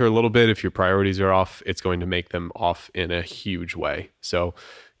off kilter a little bit, if your priorities are off, it's going to make them off in a huge way. So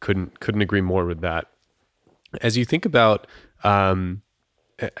couldn't agree more with that. As you think about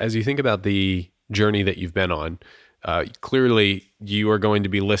the journey that you've been on, clearly you are going to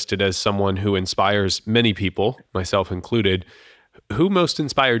be listed as someone who inspires many people, myself included. Who most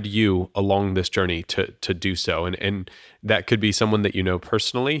inspired you along this journey to do so? And that could be someone that you know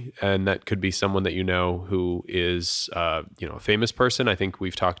personally, and that could be someone that you know who is a famous person. I think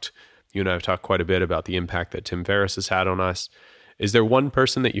you and I have talked quite a bit about the impact that Tim Ferriss has had on us. Is there one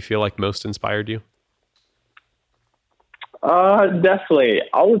person that you feel like most inspired you? Definitely.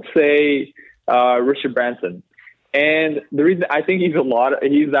 I would say Richard Branson. And the reason I think he's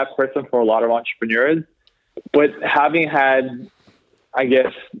that person for a lot of entrepreneurs, but having had, I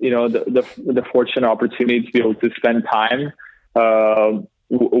guess, the fortunate opportunity to be able to spend time,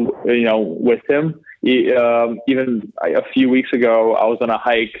 with him. Even a few weeks ago, I was on a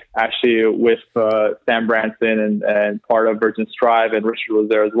hike actually with Sam Branson and part of Virgin Strive, and Richard was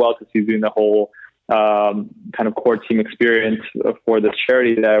there as well because he's doing the whole kind of core team experience for this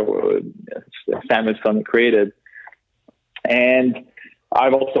charity that Sam and Son created. And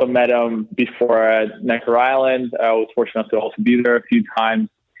I've also met him before at Necker Island. I was fortunate enough to also be there a few times.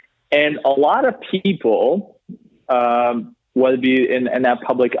 And a lot of people, whether it be in that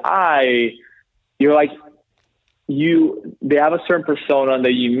public eye, you're like, they have a certain persona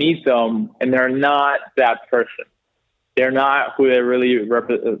that you meet them and they're not that person. They're not who they really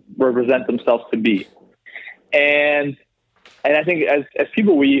represent themselves to be. And I think as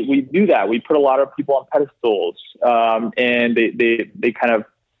people, we do that. We put a lot of people on pedestals, and they kind of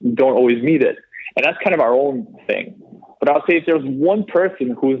don't always meet it. And that's kind of our own thing. But I'll say if there's one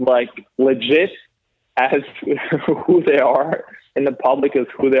person who's like legit as who they are in the public as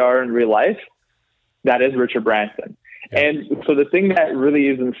who they are in real life, that is Richard Branson. Yeah. And so the thing that really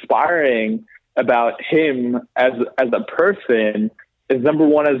is inspiring about him as a person is, number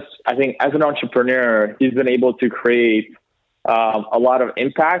one, is I think as an entrepreneur, he's been able to create a lot of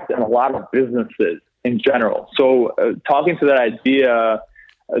impact and a lot of businesses in general. So talking to that idea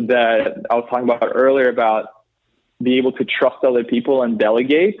that I was talking about earlier about being able to trust other people and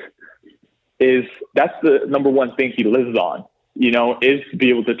delegate, that's the number one thing he lives on, is to be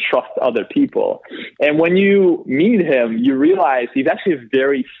able to trust other people. And when you meet him, you realize he's actually a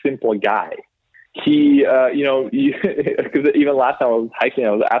very simple guy. He, because even last time I was hiking,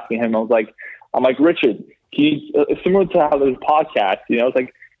 I was asking him, I'm like, Richard, similar to how there's podcasts, it's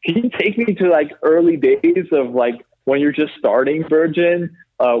like, can you take me to like early days of like when you're just starting Virgin?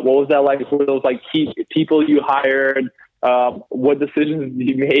 What was that like? Who were those like key people you hired? What decisions did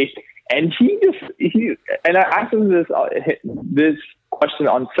you make? And and I asked him this question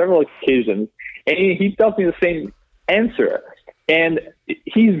on several occasions, and he tells me the same answer. And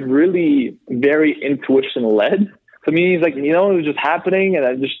he's really very intuition led. So he's like, it was just happening,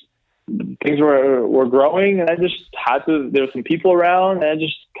 and things were growing, and there were some people around, and I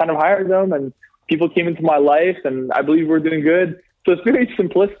just kind of hired them, and people came into my life, and I believe we're doing good. So it's very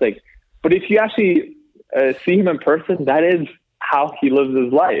simplistic. But if you actually see him in person, that is how he lives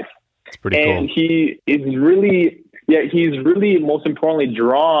his life. It's pretty cool. And he's really most importantly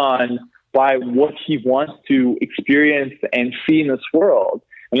drawn by what he wants to experience and see in this world.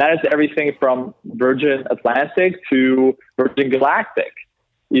 And that is everything from Virgin Atlantic to Virgin Galactic.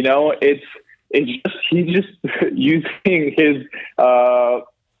 He's just using his, I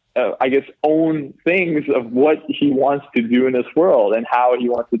guess, own things of what he wants to do in this world and how he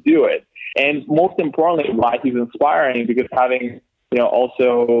wants to do it. And most importantly, why he's inspiring, because having,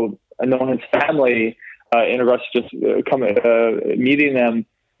 also known his family in regards to just meeting them,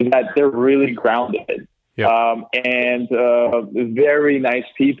 is that they're really grounded. Yep. And very nice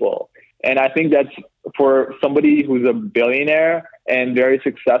people. And I think that's for somebody who's a billionaire and very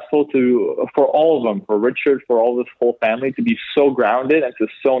successful for all of them, for Richard, for all this whole family, to be so grounded and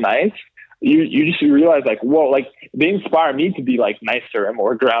just so nice. You just realize like, whoa, like they inspire me to be like nicer and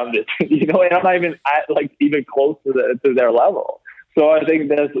more grounded, and I'm not even even close to their level. So I think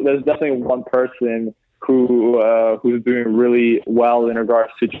there's definitely one person who's doing really well in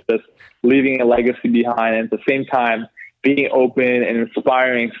regards to just leaving a legacy behind, and at the same time being open and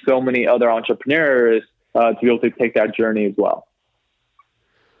inspiring so many other entrepreneurs to be able to take that journey as well.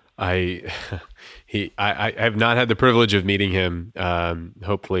 I have not had the privilege of meeting him.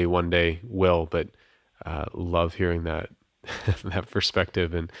 Hopefully one day will, but love hearing that that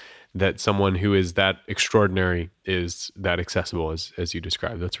perspective. And that someone who is that extraordinary is that accessible as you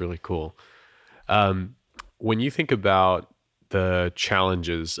described. That's really cool. When you think about the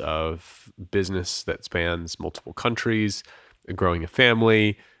challenges of business that spans multiple countries, growing a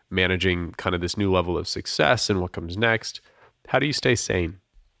family, managing kind of this new level of success and what comes next, how do you stay sane?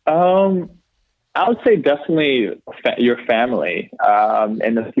 I would say definitely your family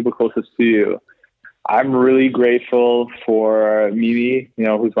and the people closest to you. I'm really grateful for Mimi,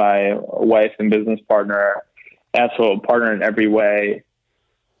 who's my wife and business partner, and so a partner in every way.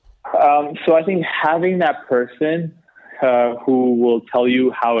 So I think having that person who will tell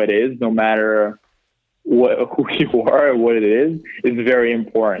you how it is, no matter who you are or what it is very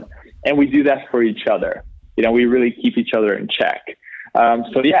important. And we do that for each other. We really keep each other in check.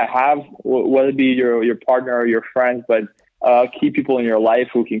 So yeah, have, whether it be your partner or your friends, but keep people in your life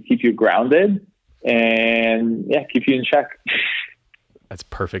who can keep you grounded and keep you in check. That's a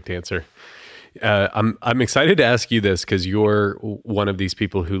perfect answer. I'm excited to ask you this because you're one of these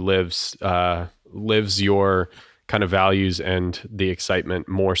people who lives your kind of values and the excitement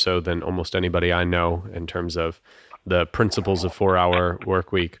more so than almost anybody I know in terms of the principles of 4-hour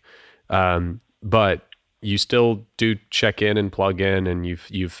work week. But you still do check in and plug in, and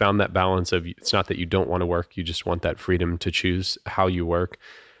you've found that balance of, it's not that you don't want to work, you just want that freedom to choose how you work.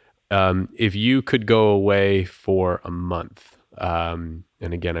 If you could go away for a month, and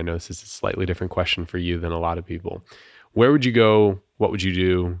again, I know this is a slightly different question for you than a lot of people, where would you go? What would you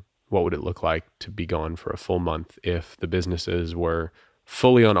do? What would it look like to be gone for a full month if the businesses were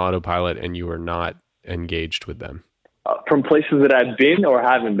fully on autopilot and you were not engaged with them? From places that I've been or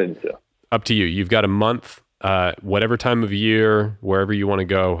haven't been to? Up to you. You've got a month, whatever time of year, wherever you want to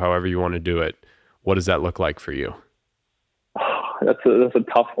go, however you want to do it. What does that look like for you? That's a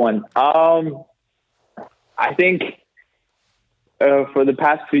tough one. I think for the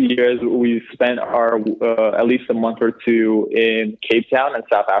past 2 years, we've spent our at least a month or two in Cape Town in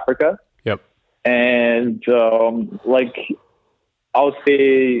South Africa. Yep. And I'll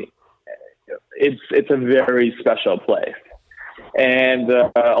say it's a very special place. And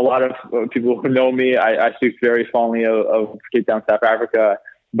a lot of people who know me, I speak very fondly of Cape Town, South Africa.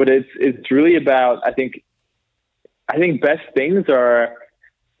 But it's really about, I think best things are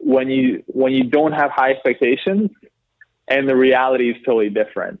when you don't have high expectations and the reality is totally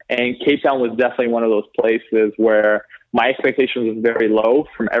different. And Cape Town was definitely one of those places where my expectations was very low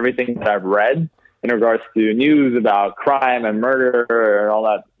from everything that I've read in regards to news about crime and murder and all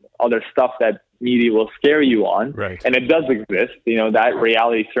that other stuff that media will scare you on. Right. And it does exist. That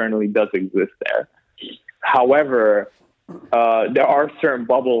reality certainly does exist there. However, there are certain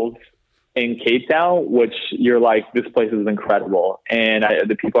bubbles in Cape Town, which you're like, this place is incredible. And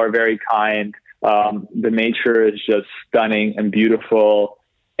the people are very kind. The nature is just stunning and beautiful.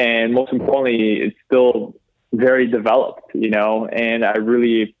 And most importantly, it's still very developed, and I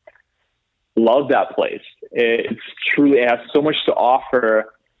really love that place. It has so much to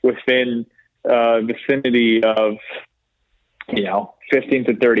offer within vicinity of, 15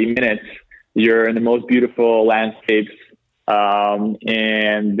 to 30 minutes. You're in the most beautiful landscapes.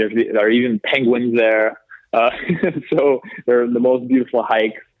 And there are even penguins there. So they're the most beautiful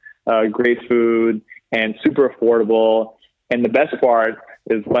hikes, great food, and super affordable. And the best part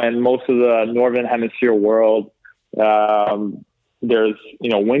is when most of the Northern Hemisphere world, there's,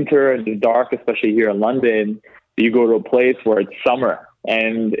 winter and it's dark, especially here in London, you go to a place where it's summer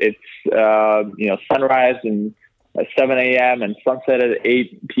and it's, sunrise and at 7 a.m. and sunset at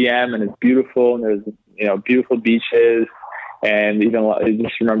 8 p.m. and it's beautiful. And there's, beautiful beaches. And even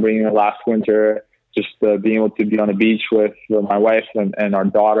just remembering last winter, just being able to be on the beach with my wife and our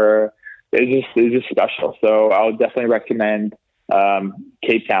daughter, it's just special. So I would definitely recommend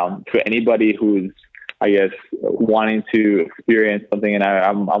Cape Town to anybody who's, I guess, wanting to experience something. And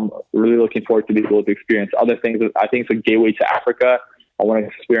I'm really looking forward to be able to experience other things. I think it's a gateway to Africa. I want to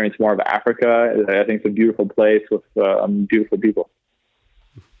experience more of Africa. I think it's a beautiful place with beautiful people.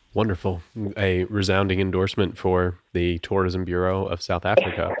 Wonderful. A resounding endorsement for the Tourism Bureau of South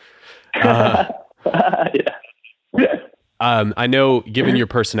Africa. I know, given your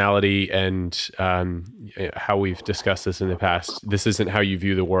personality and how we've discussed this in the past, this isn't how you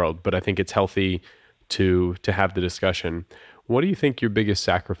view the world, but I think it's healthy to have the discussion. What do you think your biggest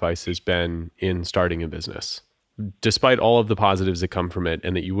sacrifice has been in starting a business? Despite all of the positives that come from it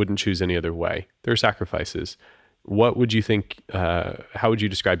and that you wouldn't choose any other way, there are sacrifices. What would you think, how would you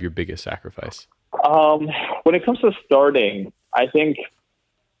describe your biggest sacrifice? When it comes to starting, I think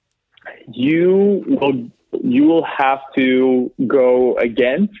you will have to go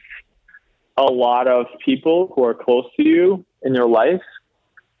against a lot of people who are close to you in your life.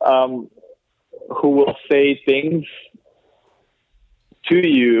 who will say things to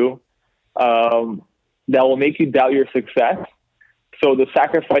you that will make you doubt your success. So the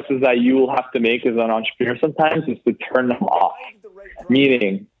sacrifices that you will have to make as an entrepreneur sometimes is to turn them off.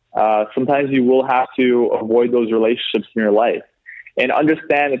 Meaning, sometimes you will have to avoid those relationships in your life, and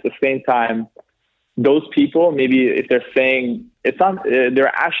understand at the same time, those people, maybe if they're saying, it's not,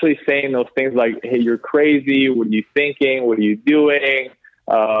 they're actually saying those things like, hey, you're crazy. What are you thinking? What are you doing?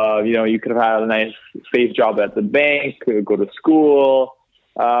 You could have had a nice, safe job at the bank, go to school.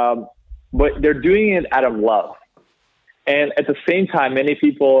 But they're doing it out of love. And at the same time, many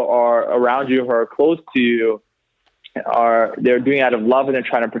people are around you who are close to you, they're doing it out of love and they're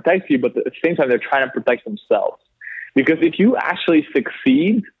trying to protect you, but at the same time, they're trying to protect themselves. Because if you actually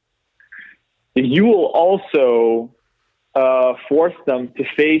succeed, you will also force them to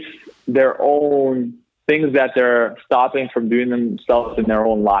face their own things that they're stopping from doing themselves in their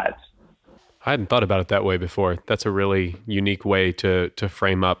own lives. I hadn't thought about it that way before. That's a really unique way to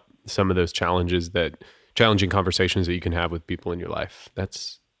frame up some of those challenging conversations that you can have with people in your life.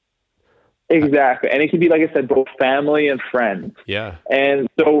 That's exactly. And it can be, like I said, both family and friends. Yeah. And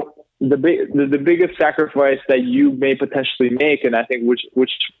so the biggest sacrifice that you may potentially make, and I think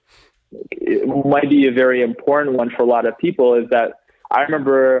which might be a very important one for a lot of people, is that I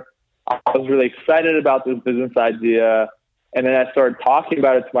remember I was really excited about this business idea, and then I started talking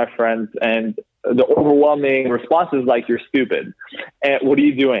about it to my friends, and the overwhelming response is like, you're stupid. And what are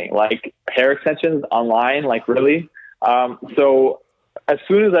you doing? Like hair extensions online? Like really? So as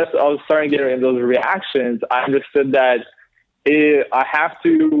soon as I was starting getting those reactions, I understood that I have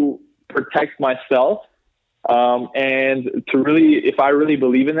to protect myself. And to really, if I really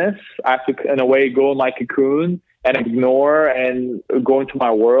believe in this, I have to, in a way, go in my cocoon and ignore and go into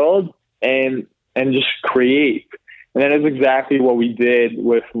my world and just create. And that is exactly what we did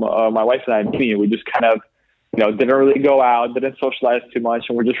with my wife and I. We just kind of, didn't really go out, didn't socialize too much,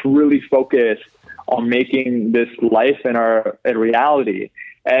 and we're just really focused on making this life in reality.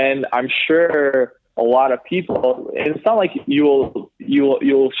 And I'm sure a lot of people, and it's not like you'll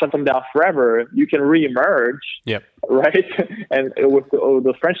shut them down forever. You can reemerge, yep, right? And with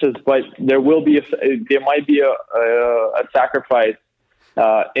the friendships, but there might be a sacrifice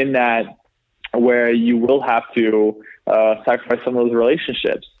in that, where you will have to sacrifice some of those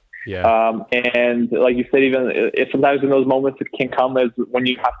relationships. Yeah. And like you said, even if sometimes in those moments it can come as when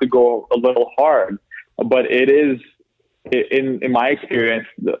you have to go a little hard, but it is, in my experience,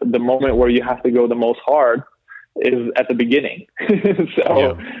 the moment where you have to go the most hard is at the beginning.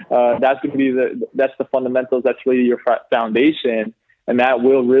 So that's going to be that's the fundamentals. That's really your foundation, and that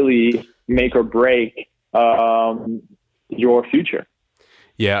will really make or break your future.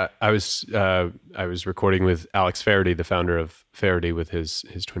 Yeah, I was recording with Alex Faraday, the founder of Faraday, with his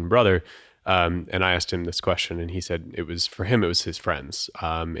twin brother, and I asked him this question, and he said it was his friends,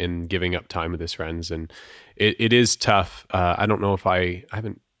 in giving up time with his friends, and it is tough. I don't know if I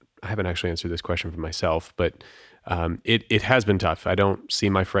haven't actually answered this question for myself, but it has been tough. I don't see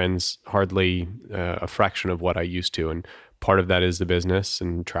my friends hardly a fraction of what I used to, and part of that is the business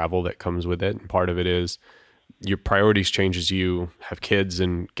and travel that comes with it, and part of it is your priorities change as you have kids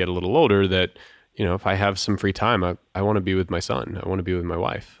and get a little older. That, if I have some free time, I want to be with my son. I want to be with my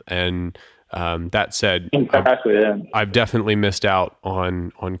wife. And that said, exactly, I've definitely missed out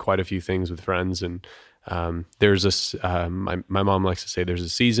on quite a few things with friends. And there's this, my mom likes to say there's a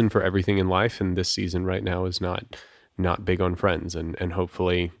season for everything in life. And this season right now is not big on friends. And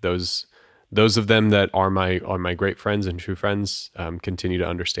hopefully those of them that are my great friends and true friends continue to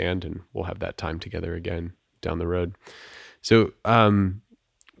understand, and we'll have that time together again down the road. So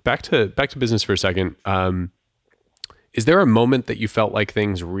back to business for a second. Is there a moment that you felt like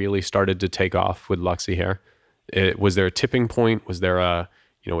things really started to take off with Luxy Hair? Was there a tipping point? Was there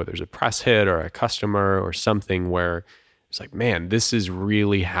whether there's a press hit or a customer or something where it's like, man, this is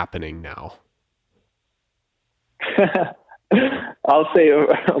really happening now? I'll say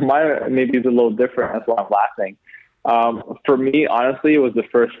mine maybe is a little different. That's why I'm laughing. For me, honestly, it was the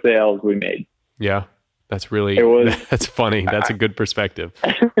first sales we made. Yeah. That's that's funny. That's a good perspective.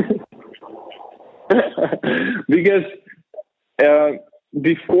 Because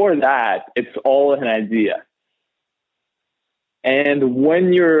before that, it's all an idea. And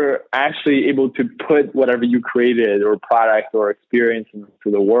when you're actually able to put whatever you created or product or experience into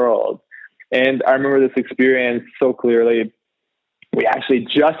the world, and I remember this experience so clearly, we actually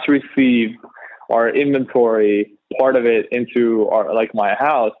just received our inventory, part of it, into my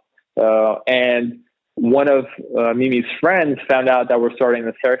house, and one of Mimi's friends found out that we're starting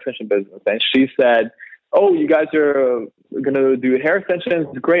this hair extension business, and she said, "Oh, you guys are going to do hair extensions.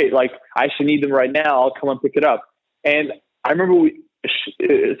 Great. Like, I should need them right now. I'll come and pick it up. And I remember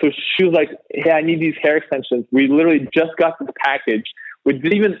so she was like, hey, I need these hair extensions. We literally just got this package. We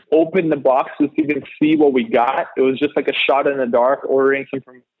didn't even open the box to even see what we got. It was just like a shot in the dark, ordering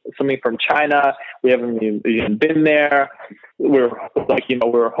something from China. We haven't even been there. We're like,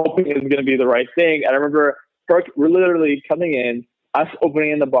 we're hoping it's going to be the right thing. And I remember we're literally coming in, us opening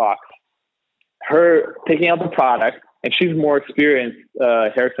in the box, her taking out the product, and she's more experienced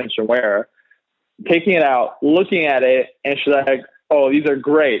hair extension wearer, taking it out, looking at it, and she's like, oh, these are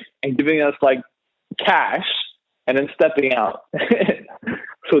great, and giving us like cash, and then stepping out.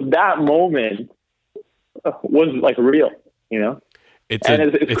 So that moment was like real, It's it's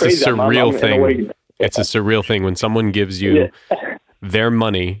a crazy. surreal thing. It's a surreal thing when someone gives you their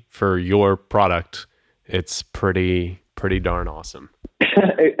money for your product. It's pretty darn awesome.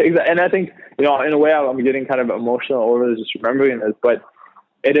 And I think, in a way I'm getting kind of emotional over just remembering this, but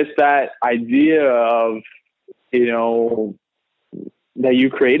it is that idea of, that you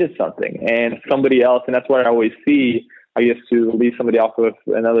created something and somebody else. And that's what I always see, I guess, to leave somebody off with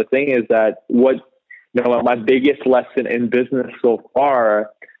another thing, is that my biggest lesson in business so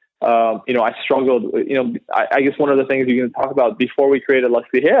far, I struggled, I guess one of the things you can talk about before we created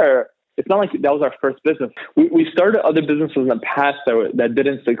Luxy Hair, it's not like that was our first business. We started other businesses in the past that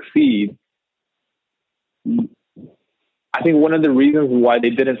didn't succeed. I think one of the reasons why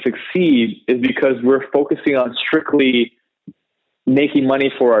they didn't succeed is because we're focusing on strictly making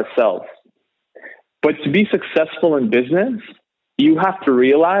money for ourselves. But to be successful in business, you have to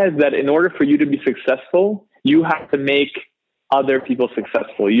realize that in order for you to be successful, you have to make other people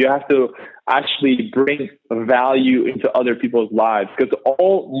successful. You have to actually bring value into other people's lives, because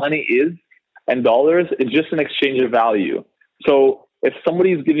all money is and dollars is just an exchange of value. So if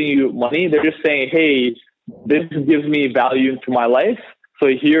somebody's giving you money, they're just saying, hey, this gives me value into my life, so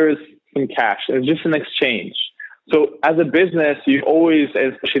here's some cash. It's just an exchange. So as a business, you always,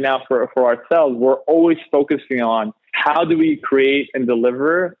 especially now for ourselves, we're always focusing on how do we create and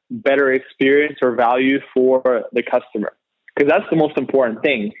deliver better experience or value for the customer. Because that's the most important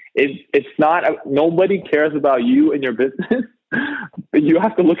thing. It's not, nobody cares about you and your business, but you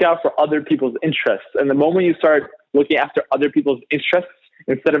have to look out for other people's interests. And the moment you start looking after other people's interests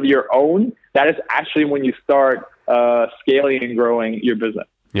instead of your own, that is actually when you start scaling and growing your business.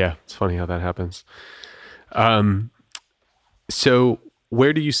 Yeah, it's funny how that happens. So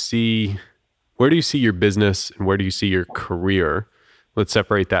where do you see your business and where do you see your career? Let's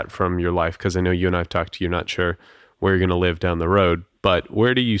separate that from your life, because I know you and I've talked to you, not sure where you're going to live down the road, but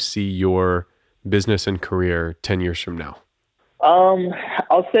where do you see your business and career 10 years from now?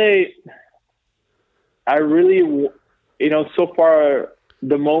 I'll say I really, so far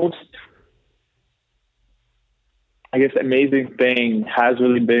the most, I guess, amazing thing has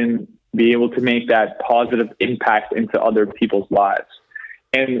really been be able to make that positive impact into other people's lives.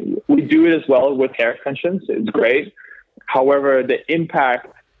 And we do it as well with hair extensions. It's great. However, the impact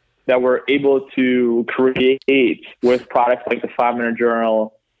that we're able to create with products like the 5-Minute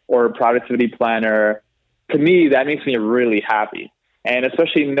Journal or Productivity Planner, to me, that makes me really happy. And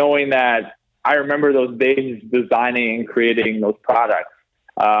especially knowing that I remember those days designing and creating those products.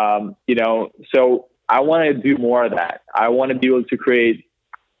 So I want to do more of that. I want to be able to create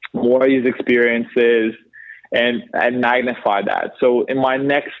more of these experiences and magnify that. So in my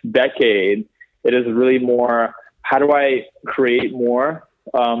next decade, it is really more, how do I create more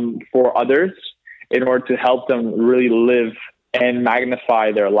for others in order to help them really live and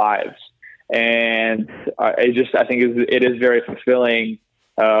magnify their lives? And I think it is very fulfilling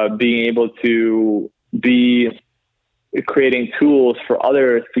being able to be creating tools for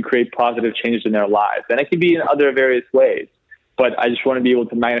others to create positive changes in their lives. And it can be in other various ways, but I just want to be able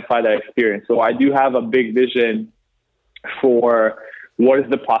to magnify that experience. So I do have a big vision for what is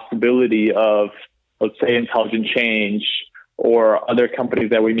the possibility of, let's say, intelligent change or other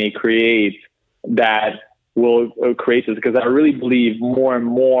companies that we may create that will create this. Because I really believe more and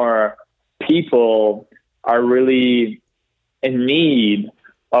more people are really in need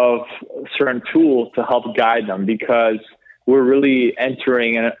of certain tools to help guide them, because we're really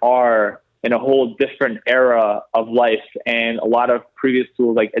entering in a whole different era of life. And a lot of previous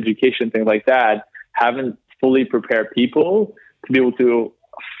tools like education, things like that, haven't fully prepared people to be able to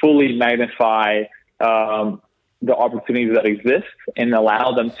fully magnify the opportunities that exist and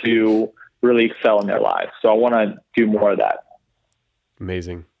allow them to really excel in their lives. So I want to do more of that.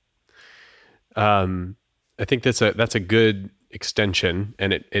 Amazing. I think that's a good extension,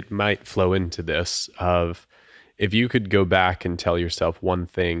 and it might flow into this of, if you could go back and tell yourself one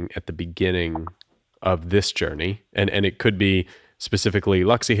thing at the beginning of this journey? And it could be specifically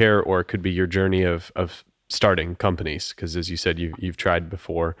Luxy Hair, or it could be your journey of starting companies, because as you said, you've tried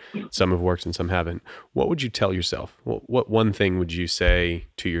before, some have worked and some haven't. What would you tell yourself? What one thing would you say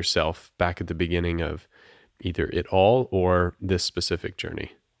to yourself back at the beginning of either it all or this specific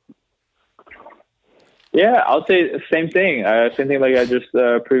journey? Yeah, I'll say the same thing. Same thing like I just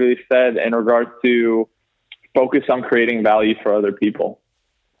previously said in regards to focus on creating value for other people.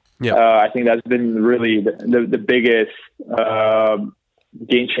 Yeah, I think that's been really the biggest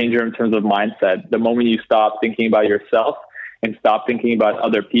game changer in terms of mindset. The moment you stop thinking about yourself and stop thinking about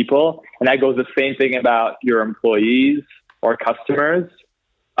other people, and that goes the same thing about your employees or customers,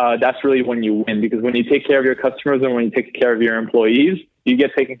 that's really when you win, because when you take care of your customers and when you take care of your employees, you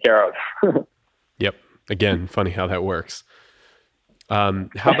get taken care of. Yep. Again, funny how that works. How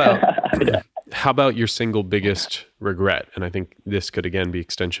about Yeah. how about your single biggest regret? And I think this could again be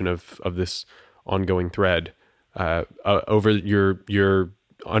extension of this ongoing thread over your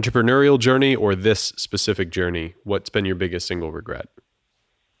entrepreneurial journey or this specific journey. What's been your biggest single regret?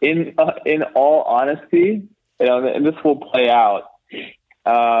 In all honesty, and this will play out.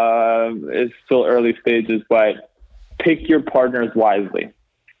 It's still early stages, but pick your partners wisely.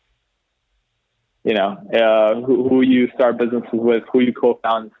 Who you start businesses with, who you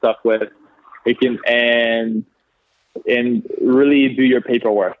co-found stuff with, and really do your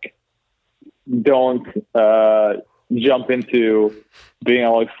paperwork. Don't jump into being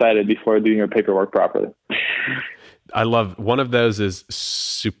all excited before doing your paperwork properly. I love one of those is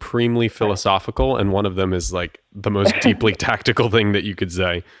supremely philosophical, and one of them is like the most deeply tactical thing that you could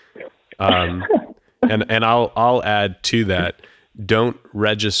say. And I'll add to that: don't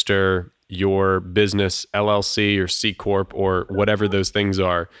register your business LLC or C Corp or whatever those things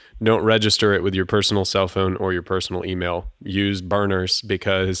are. Don't register it with your personal cell phone or your personal email. Use burners,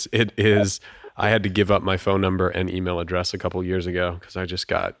 because it is. I had to give up my phone number and email address a couple years ago because I just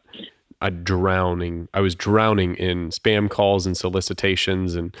got I was drowning in spam calls and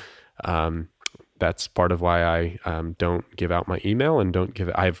solicitations, and that's part of why I don't give out my email and don't give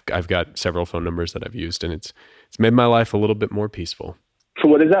it. I've got several phone numbers that I've used, and it's made my life a little bit more peaceful. So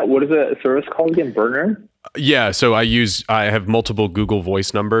what is that? What is the service called again? Burner? Yeah. So I have multiple Google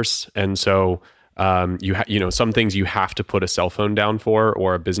Voice numbers. And so, some things you have to put a cell phone down for,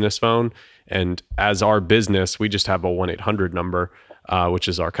 or a business phone. And as our business, we just have a 1-800 number, which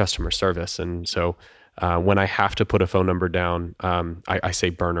is our customer service. And so, when I have to put a phone number down, I say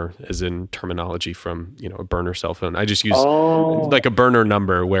burner as in terminology from, a burner cell phone. I just use like a burner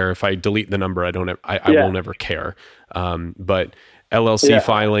number where if I delete the number, I will never care. But LLC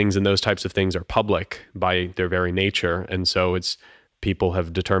filings and those types of things are public by their very nature. And so people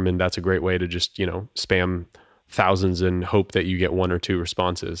have determined that's a great way to just, spam thousands and hope that you get one or two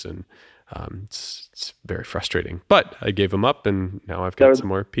responses. And it's very frustrating, but I gave them up, and now I've got some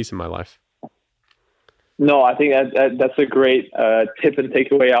more peace in my life. No, I think that's a great tip and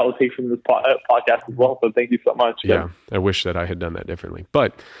takeaway I will take from this podcast as well. So thank you so much. Yeah, I wish that I had done that differently.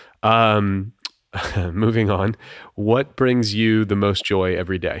 But moving on, what brings you the most joy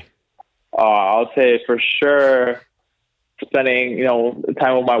every day? I'll say for sure spending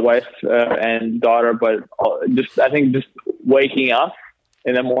time with my wife and daughter, but I think just waking up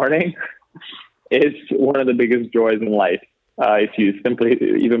in the morning is one of the biggest joys in life. If you simply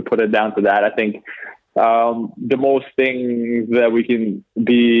even put it down to that, I think the most things that we can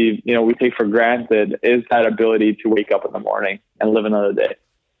we take for granted is that ability to wake up in the morning and live another day.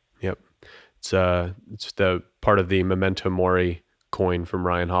 Yep. It's the part of the memento mori coin from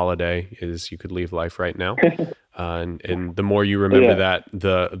Ryan Holiday is you could leave life right now. And the more you remember that,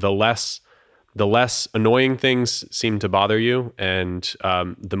 the less annoying things seem to bother you. And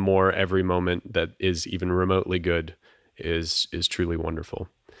the more every moment that is even remotely good is truly wonderful.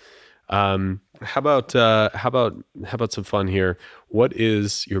 How about some fun here? What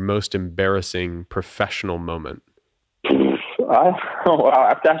is your most embarrassing professional moment? I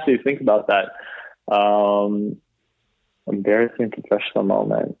have to actually think about that. Embarrassing professional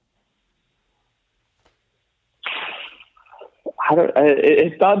moment.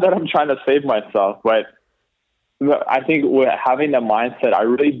 It's not that I'm trying to save myself, but I think with having the mindset, I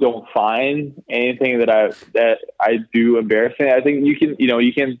really don't find anything that I do embarrassing. I think you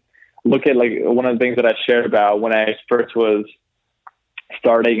can look at like one of the things that I shared about when I first was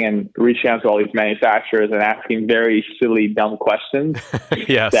starting and reaching out to all these manufacturers and asking very silly, dumb questions.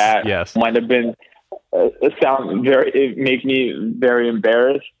 Yes. Might have been it make me very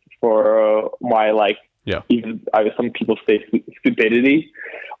embarrassed for my even some people say stupidity,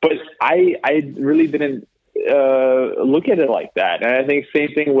 but I really didn't look at it like that. And I think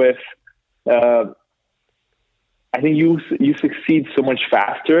same thing with I think you succeed so much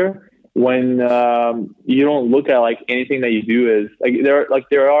faster when you don't look at like anything that you do as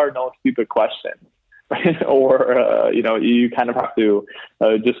there are no stupid questions, or you kind of have to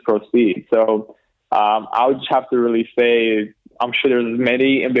just proceed. So I would just have to really say I'm sure there's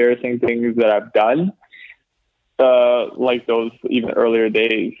many embarrassing things that I've done, like those even earlier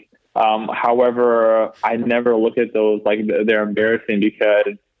days. However, I never look at those like they're embarrassing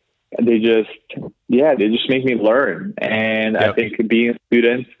because they just make me learn. And I think being a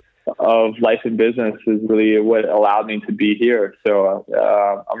student of life and business is really what allowed me to be here. So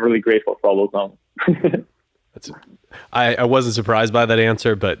I'm really grateful for all those moments. I wasn't surprised by that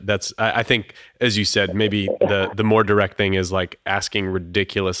answer, but I think, as you said, maybe the more direct thing is like asking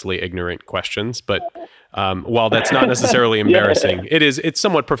ridiculously ignorant questions. But while that's not necessarily embarrassing, it's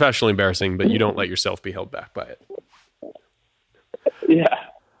somewhat professionally embarrassing, but you don't let yourself be held back by it. Yeah.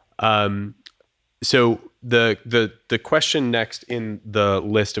 So the question next in the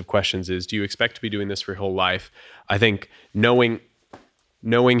list of questions is, do you expect to be doing this for your whole life? I think knowing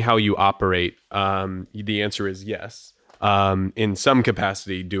how you operate, the answer is yes. In some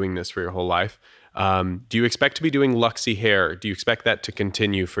capacity, doing this for your whole life. Do you expect to be doing Luxy hair? Do you expect that to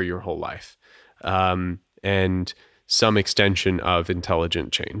continue for your whole life? And some extension of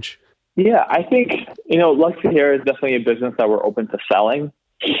intelligent change? Yeah, I think, Luxy hair is definitely a business that we're open to selling.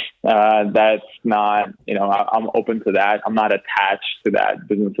 That's not, I'm open to that. I'm not attached to that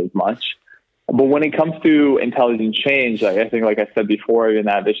business as much. But when it comes to intelligent change, I think, like I said before, even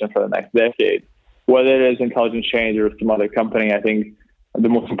that vision for the next decade, whether it is intelligent change or some other company, I think the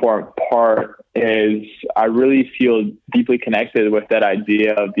most important part is I really feel deeply connected with that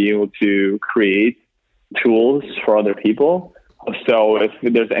idea of being able to create tools for other people. So if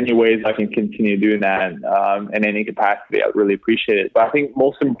there's any ways I can continue doing that in any capacity, I'd really appreciate it. But I think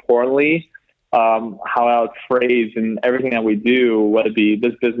most importantly, how I would phrase in everything that we do, whether it be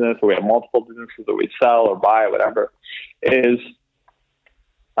this business or we have multiple businesses that we sell or buy, whatever, is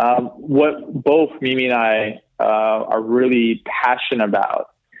what both Mimi and I are really passionate about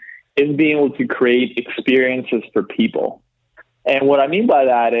is being able to create experiences for people. And what I mean by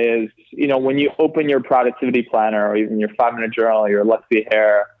that is, when you open your productivity planner or even your 5-minute journal, your Luxy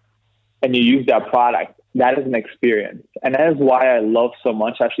hair, and you use that product, that is an experience. And that is why I love so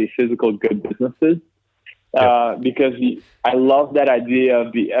much actually physical good businesses, because I love that idea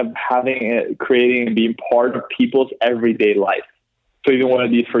of having it, creating and being part of people's everyday life. So even what it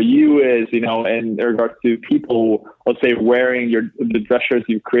be for you is, in regards to people, let's say wearing the dress shirts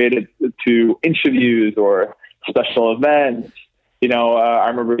you've created to interviews or special events. I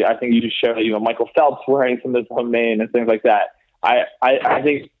remember, I think you just showed, Michael Phelps wearing some of this homemade and things like that. I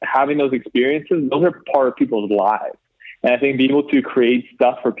think having those experiences, those are part of people's lives. And I think being able to create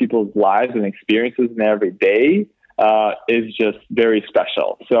stuff for people's lives and experiences in every day is just very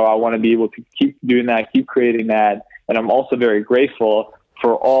special. So I want to be able to keep doing that, keep creating that. And I'm also very grateful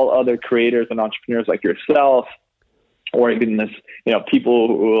for all other creators and entrepreneurs like yourself, or even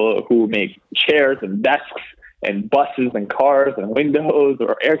people who make chairs and desks and buses and cars and windows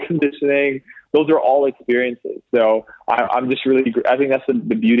or air conditioning. Those are all experiences. So I'm just really, I think that's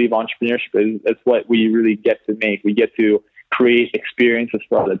the beauty of entrepreneurship is it's what we really get to make. We get to create experiences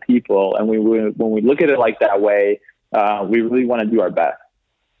for other people. And when we look at it like that way, we really want to do our best.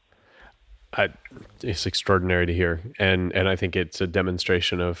 It's extraordinary to hear. And I think it's a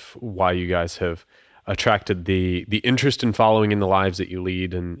demonstration of why you guys have attracted the interest in following in the lives that you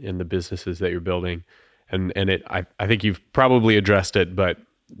lead and in the businesses that you're building. And I think you've probably addressed it, but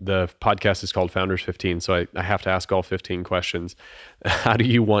the podcast is called Founders 15. So I have to ask all 15 questions. How do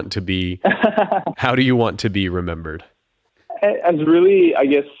you want to be remembered? As really, I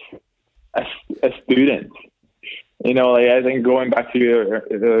guess, a student, I think going back to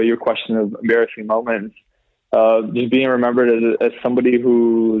your question of embarrassing moments, just being remembered as somebody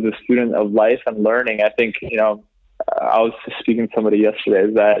who's a student of life and learning. I think, I was just speaking to somebody yesterday,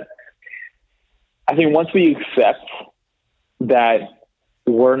 is that I think once we accept that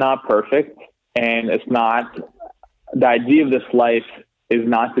we're not perfect and it's not, the idea of this life is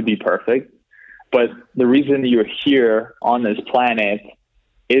not to be perfect, but the reason you're here on this planet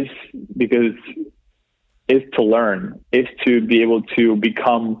is to learn, is to be able to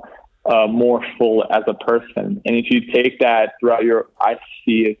become more full as a person. And if you take that throughout your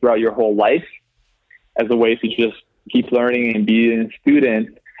whole life as a way to just keep learning and being a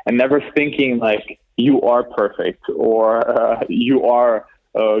student and never thinking like you are perfect or you are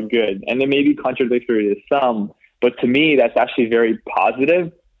good. And it may be contradictory to some, but to me, that's actually very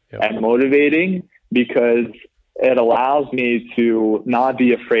positive and motivating, because it allows me to not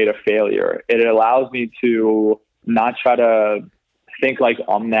be afraid of failure. It allows me to not try to think like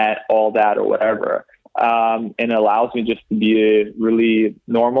I'm that, all that, or whatever. And it allows me just to be really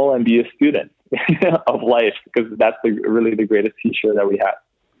normal and be a student of life, because that's really the greatest teacher that we have.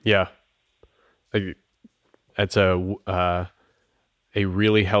 Yeah. That's a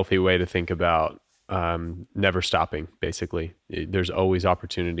really healthy way to think about never stopping, basically. There's always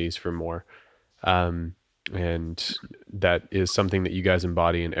opportunities for more. And that is something that you guys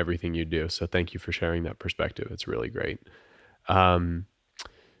embody in everything you do. So thank you for sharing that perspective. It's really great.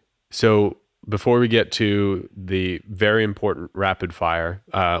 So before we get to the very important rapid fire,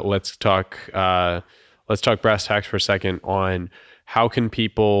 let's talk brass tacks for a second on how can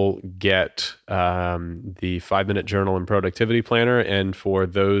people get the 5-Minute Journal and Productivity Planner, and for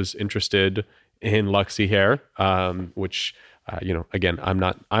those interested in Luxy hair, which again, I'm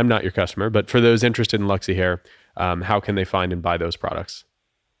not your customer, but for those interested in Luxy hair, how can they find and buy those products?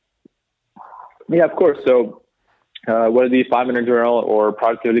 Yeah, of course. So whether the 5-Minute Journal or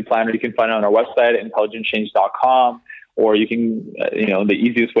Productivity Planner, you can find it on our website, intelligentchange.com, or you can, the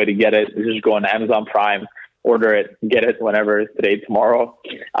easiest way to get it is just go on Amazon Prime, order it, get it whenever, today, tomorrow.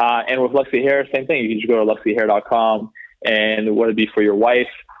 And with Luxy Hair, same thing. You can just go to luxyhair.com, and whether it be for your wife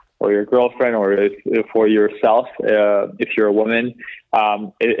or your girlfriend, or for yourself, if you're a woman,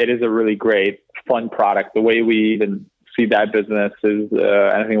 it is a really great, fun product. The way we even see that business is,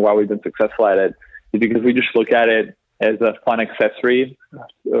 and I think why we've been successful at it, is because we just look at it as a fun accessory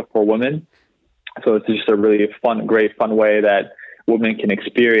for women. So it's just a really great fun way that women can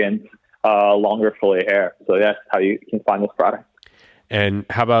experience longer, fuller hair. So that's how you can find this product. And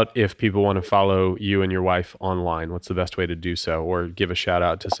how about if people want to follow you and your wife online? What's the best way to do so, or give a shout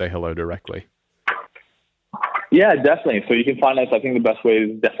out to say hello directly? Yeah, definitely. So you can find us, I think the best way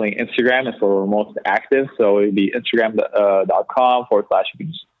is definitely Instagram. It's where we're most active. So it'd be instagram.com/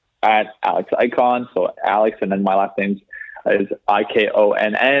 at Alex Ikonn. So Alex, and then my last name is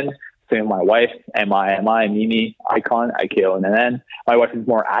Ikonn. Same with my wife, M-I-M-I, Mimi, Ikonn, Ikonn. My wife is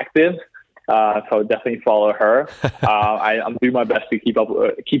more active, so definitely follow her. I'm doing my best to keep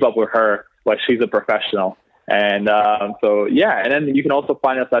up with her, but she's a professional. And and then you can also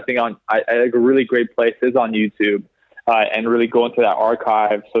find us, I think, on a really great place is on YouTube, and really go into that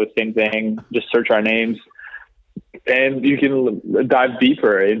archive. So same thing, just search our names, and you can dive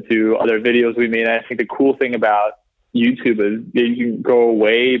deeper into other videos we made. And I think the cool thing about YouTube is you can go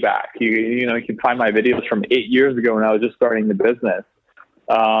way back. You can find my videos from 8 years ago when I was just starting the business,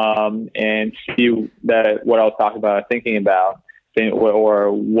 and see that what I was talking about, thinking about, or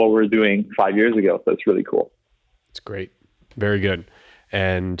what we're doing 5 years ago. So it's really cool. It's great. Very good.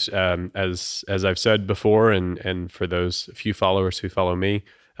 And as I've said before, and for those few followers who follow me,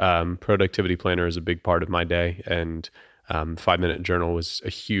 Productivity Planner is a big part of my day, and 5-Minute Journal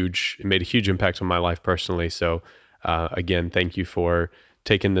it made a huge impact on my life personally. So again, thank you for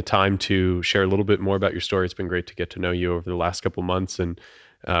taking the time to share a little bit more about your story. It's been great to get to know you over the last couple months. And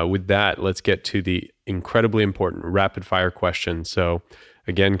with that, let's get to the incredibly important rapid fire question. So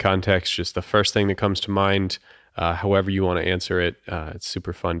again, context, just the first thing that comes to mind. However you want to answer it, it's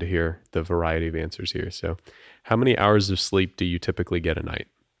super fun to hear the variety of answers here. So how many hours of sleep do you typically get a night?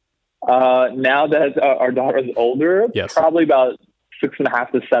 Now that our daughter is older, yes, probably about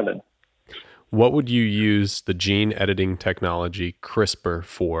 6.5 to 7. What would you use the gene editing technology CRISPR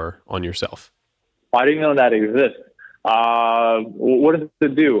for on yourself? I didn't know that exists. What does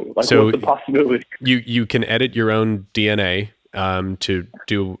it do? What's the possibility? You can edit your own DNA to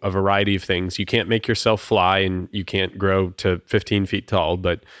do a variety of things. You can't make yourself fly, and you can't grow to 15 feet tall,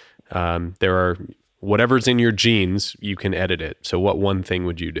 but there are whatever's in your genes, you can edit it. So what one thing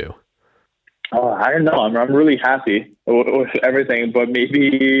would you do? Oh, I don't know. I'm really happy with everything, but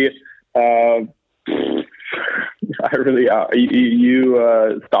maybe I really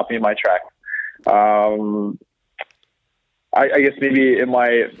you stopped me in my tracks. I guess maybe in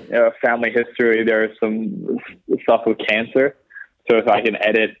my family history, there's some stuff with cancer. So if I can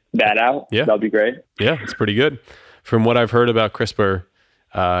edit that out, that'll be great. Yeah, it's pretty good. From what I've heard about CRISPR,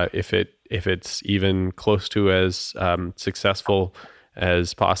 if it's even close to as successful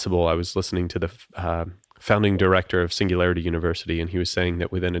as possible, I was listening to the founding director of Singularity University, and he was saying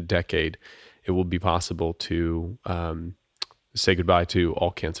that within a decade, it will be possible to say goodbye to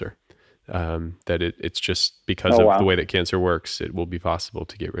all cancer. That it's just because of the way that cancer works, it will be possible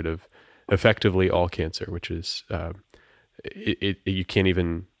to get rid of effectively all cancer, which is we can't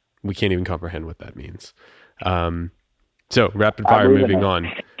even comprehend what that means. So rapid fire, moving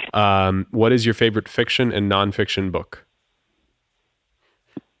on. What is your favorite fiction and nonfiction book?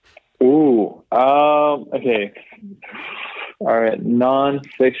 Ooh, okay. All right,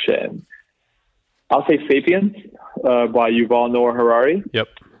 nonfiction. I'll say Sapiens by Yuval Noah Harari. Yep.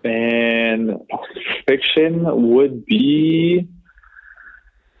 And fiction would be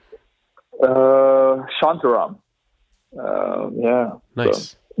Shantaram. Yeah. Nice.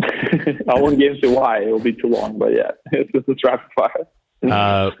 So. I won't get into why. It will be too long, but yeah, it's just a rapid fire.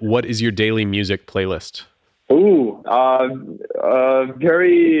 What is your daily music playlist? Ooh,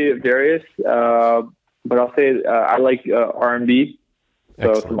 very various. But I'll say I like R&B. So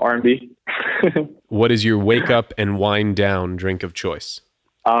Excellent. some R&B. What is your wake up and wind down drink of choice?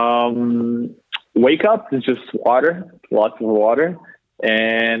 Wake up is just water, lots of water,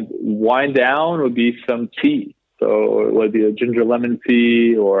 and wind down would be some tea. So it would be a ginger lemon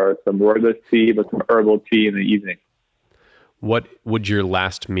tea or some rooibos tea, but some herbal tea in the evening. What would your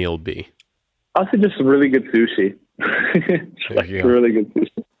last meal be? I'll say just really good sushi. Like really good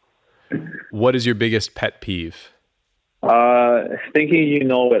sushi. What is your biggest pet peeve? Thinking you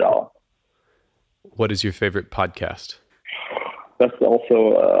know it all. What is your favorite podcast? That's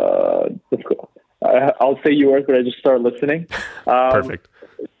also difficult. I'll say yours, but I just started listening. Perfect.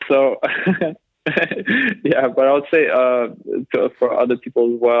 So, yeah, but I would say for other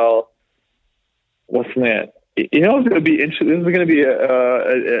people as well, what's that? You know, it's going to be interesting. This is going to be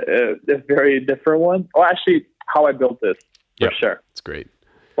a very different one. Oh, actually, How I Built This, for sure. It's great.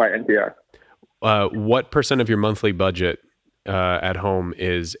 By NPR. What % of your monthly budget at home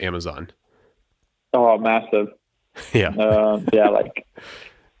is Amazon? Oh, massive. Yeah. Yeah, like,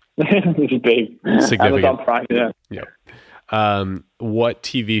 this is big. Significant. Amazon Prime, yeah. Yeah. What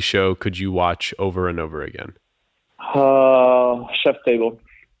TV show could you watch over and over again? Chef's Table.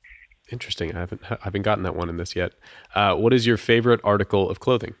 Interesting. I haven't gotten that one in this yet. What is your favorite article of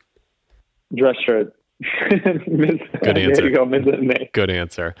clothing? Dress shirt. Good answer. There you go, May. Good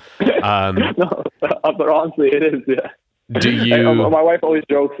answer. No, but honestly, it is. Yeah. Do you? My wife always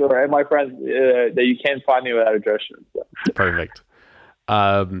jokes, and my friends, that you can't find me without a dress shirt. So. Perfect.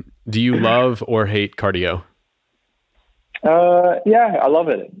 Do you love or hate cardio? Yeah, I love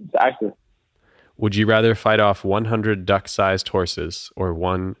it. It's active. Would you rather fight off 100 duck-sized horses or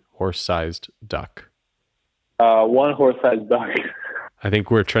one horse-sized duck? One horse-sized duck. I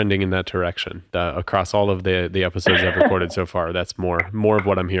think we're trending in that direction across all of the episodes I've recorded so far. That's more of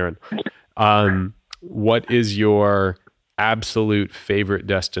what I'm hearing. What is your absolute favorite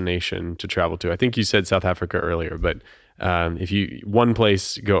destination to travel to? I think you said South Africa earlier, but if you one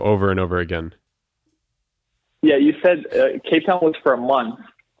place go over and over again. Yeah, you said Cape Town was for a month,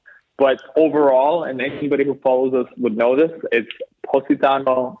 but overall, and anybody who follows us would know this, it's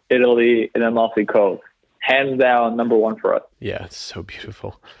Positano, Italy, and Amalfi Coast. Hands down, number one for us. Yeah, it's so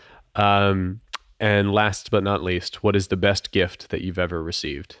beautiful. And last but not least, what is the best gift that you've ever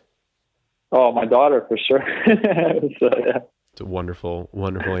received? Oh, my daughter, for sure. So, yeah. It's a wonderful,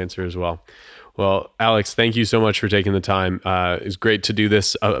 wonderful answer as well. Well, Alex, thank you so much for taking the time. It's great to do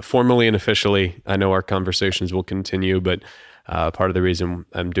this formally and officially. I know our conversations will continue, but part of the reason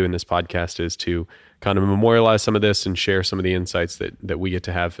I'm doing this podcast is to kind of memorialize some of this and share some of the insights that we get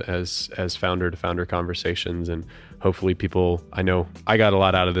to have as founder to founder conversations. And hopefully people, I know I got a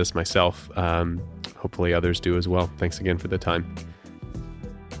lot out of this myself. Hopefully others do as well. Thanks again for the time.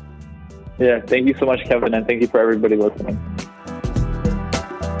 Yeah, thank you so much, Kevin, and thank you for everybody listening.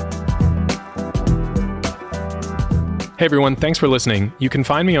 Hey everyone, thanks for listening. You can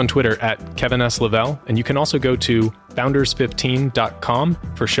find me on Twitter at Kevin S. Lavelle, and you can also go to founders15.com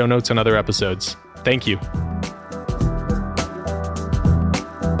for show notes and other episodes. Thank you.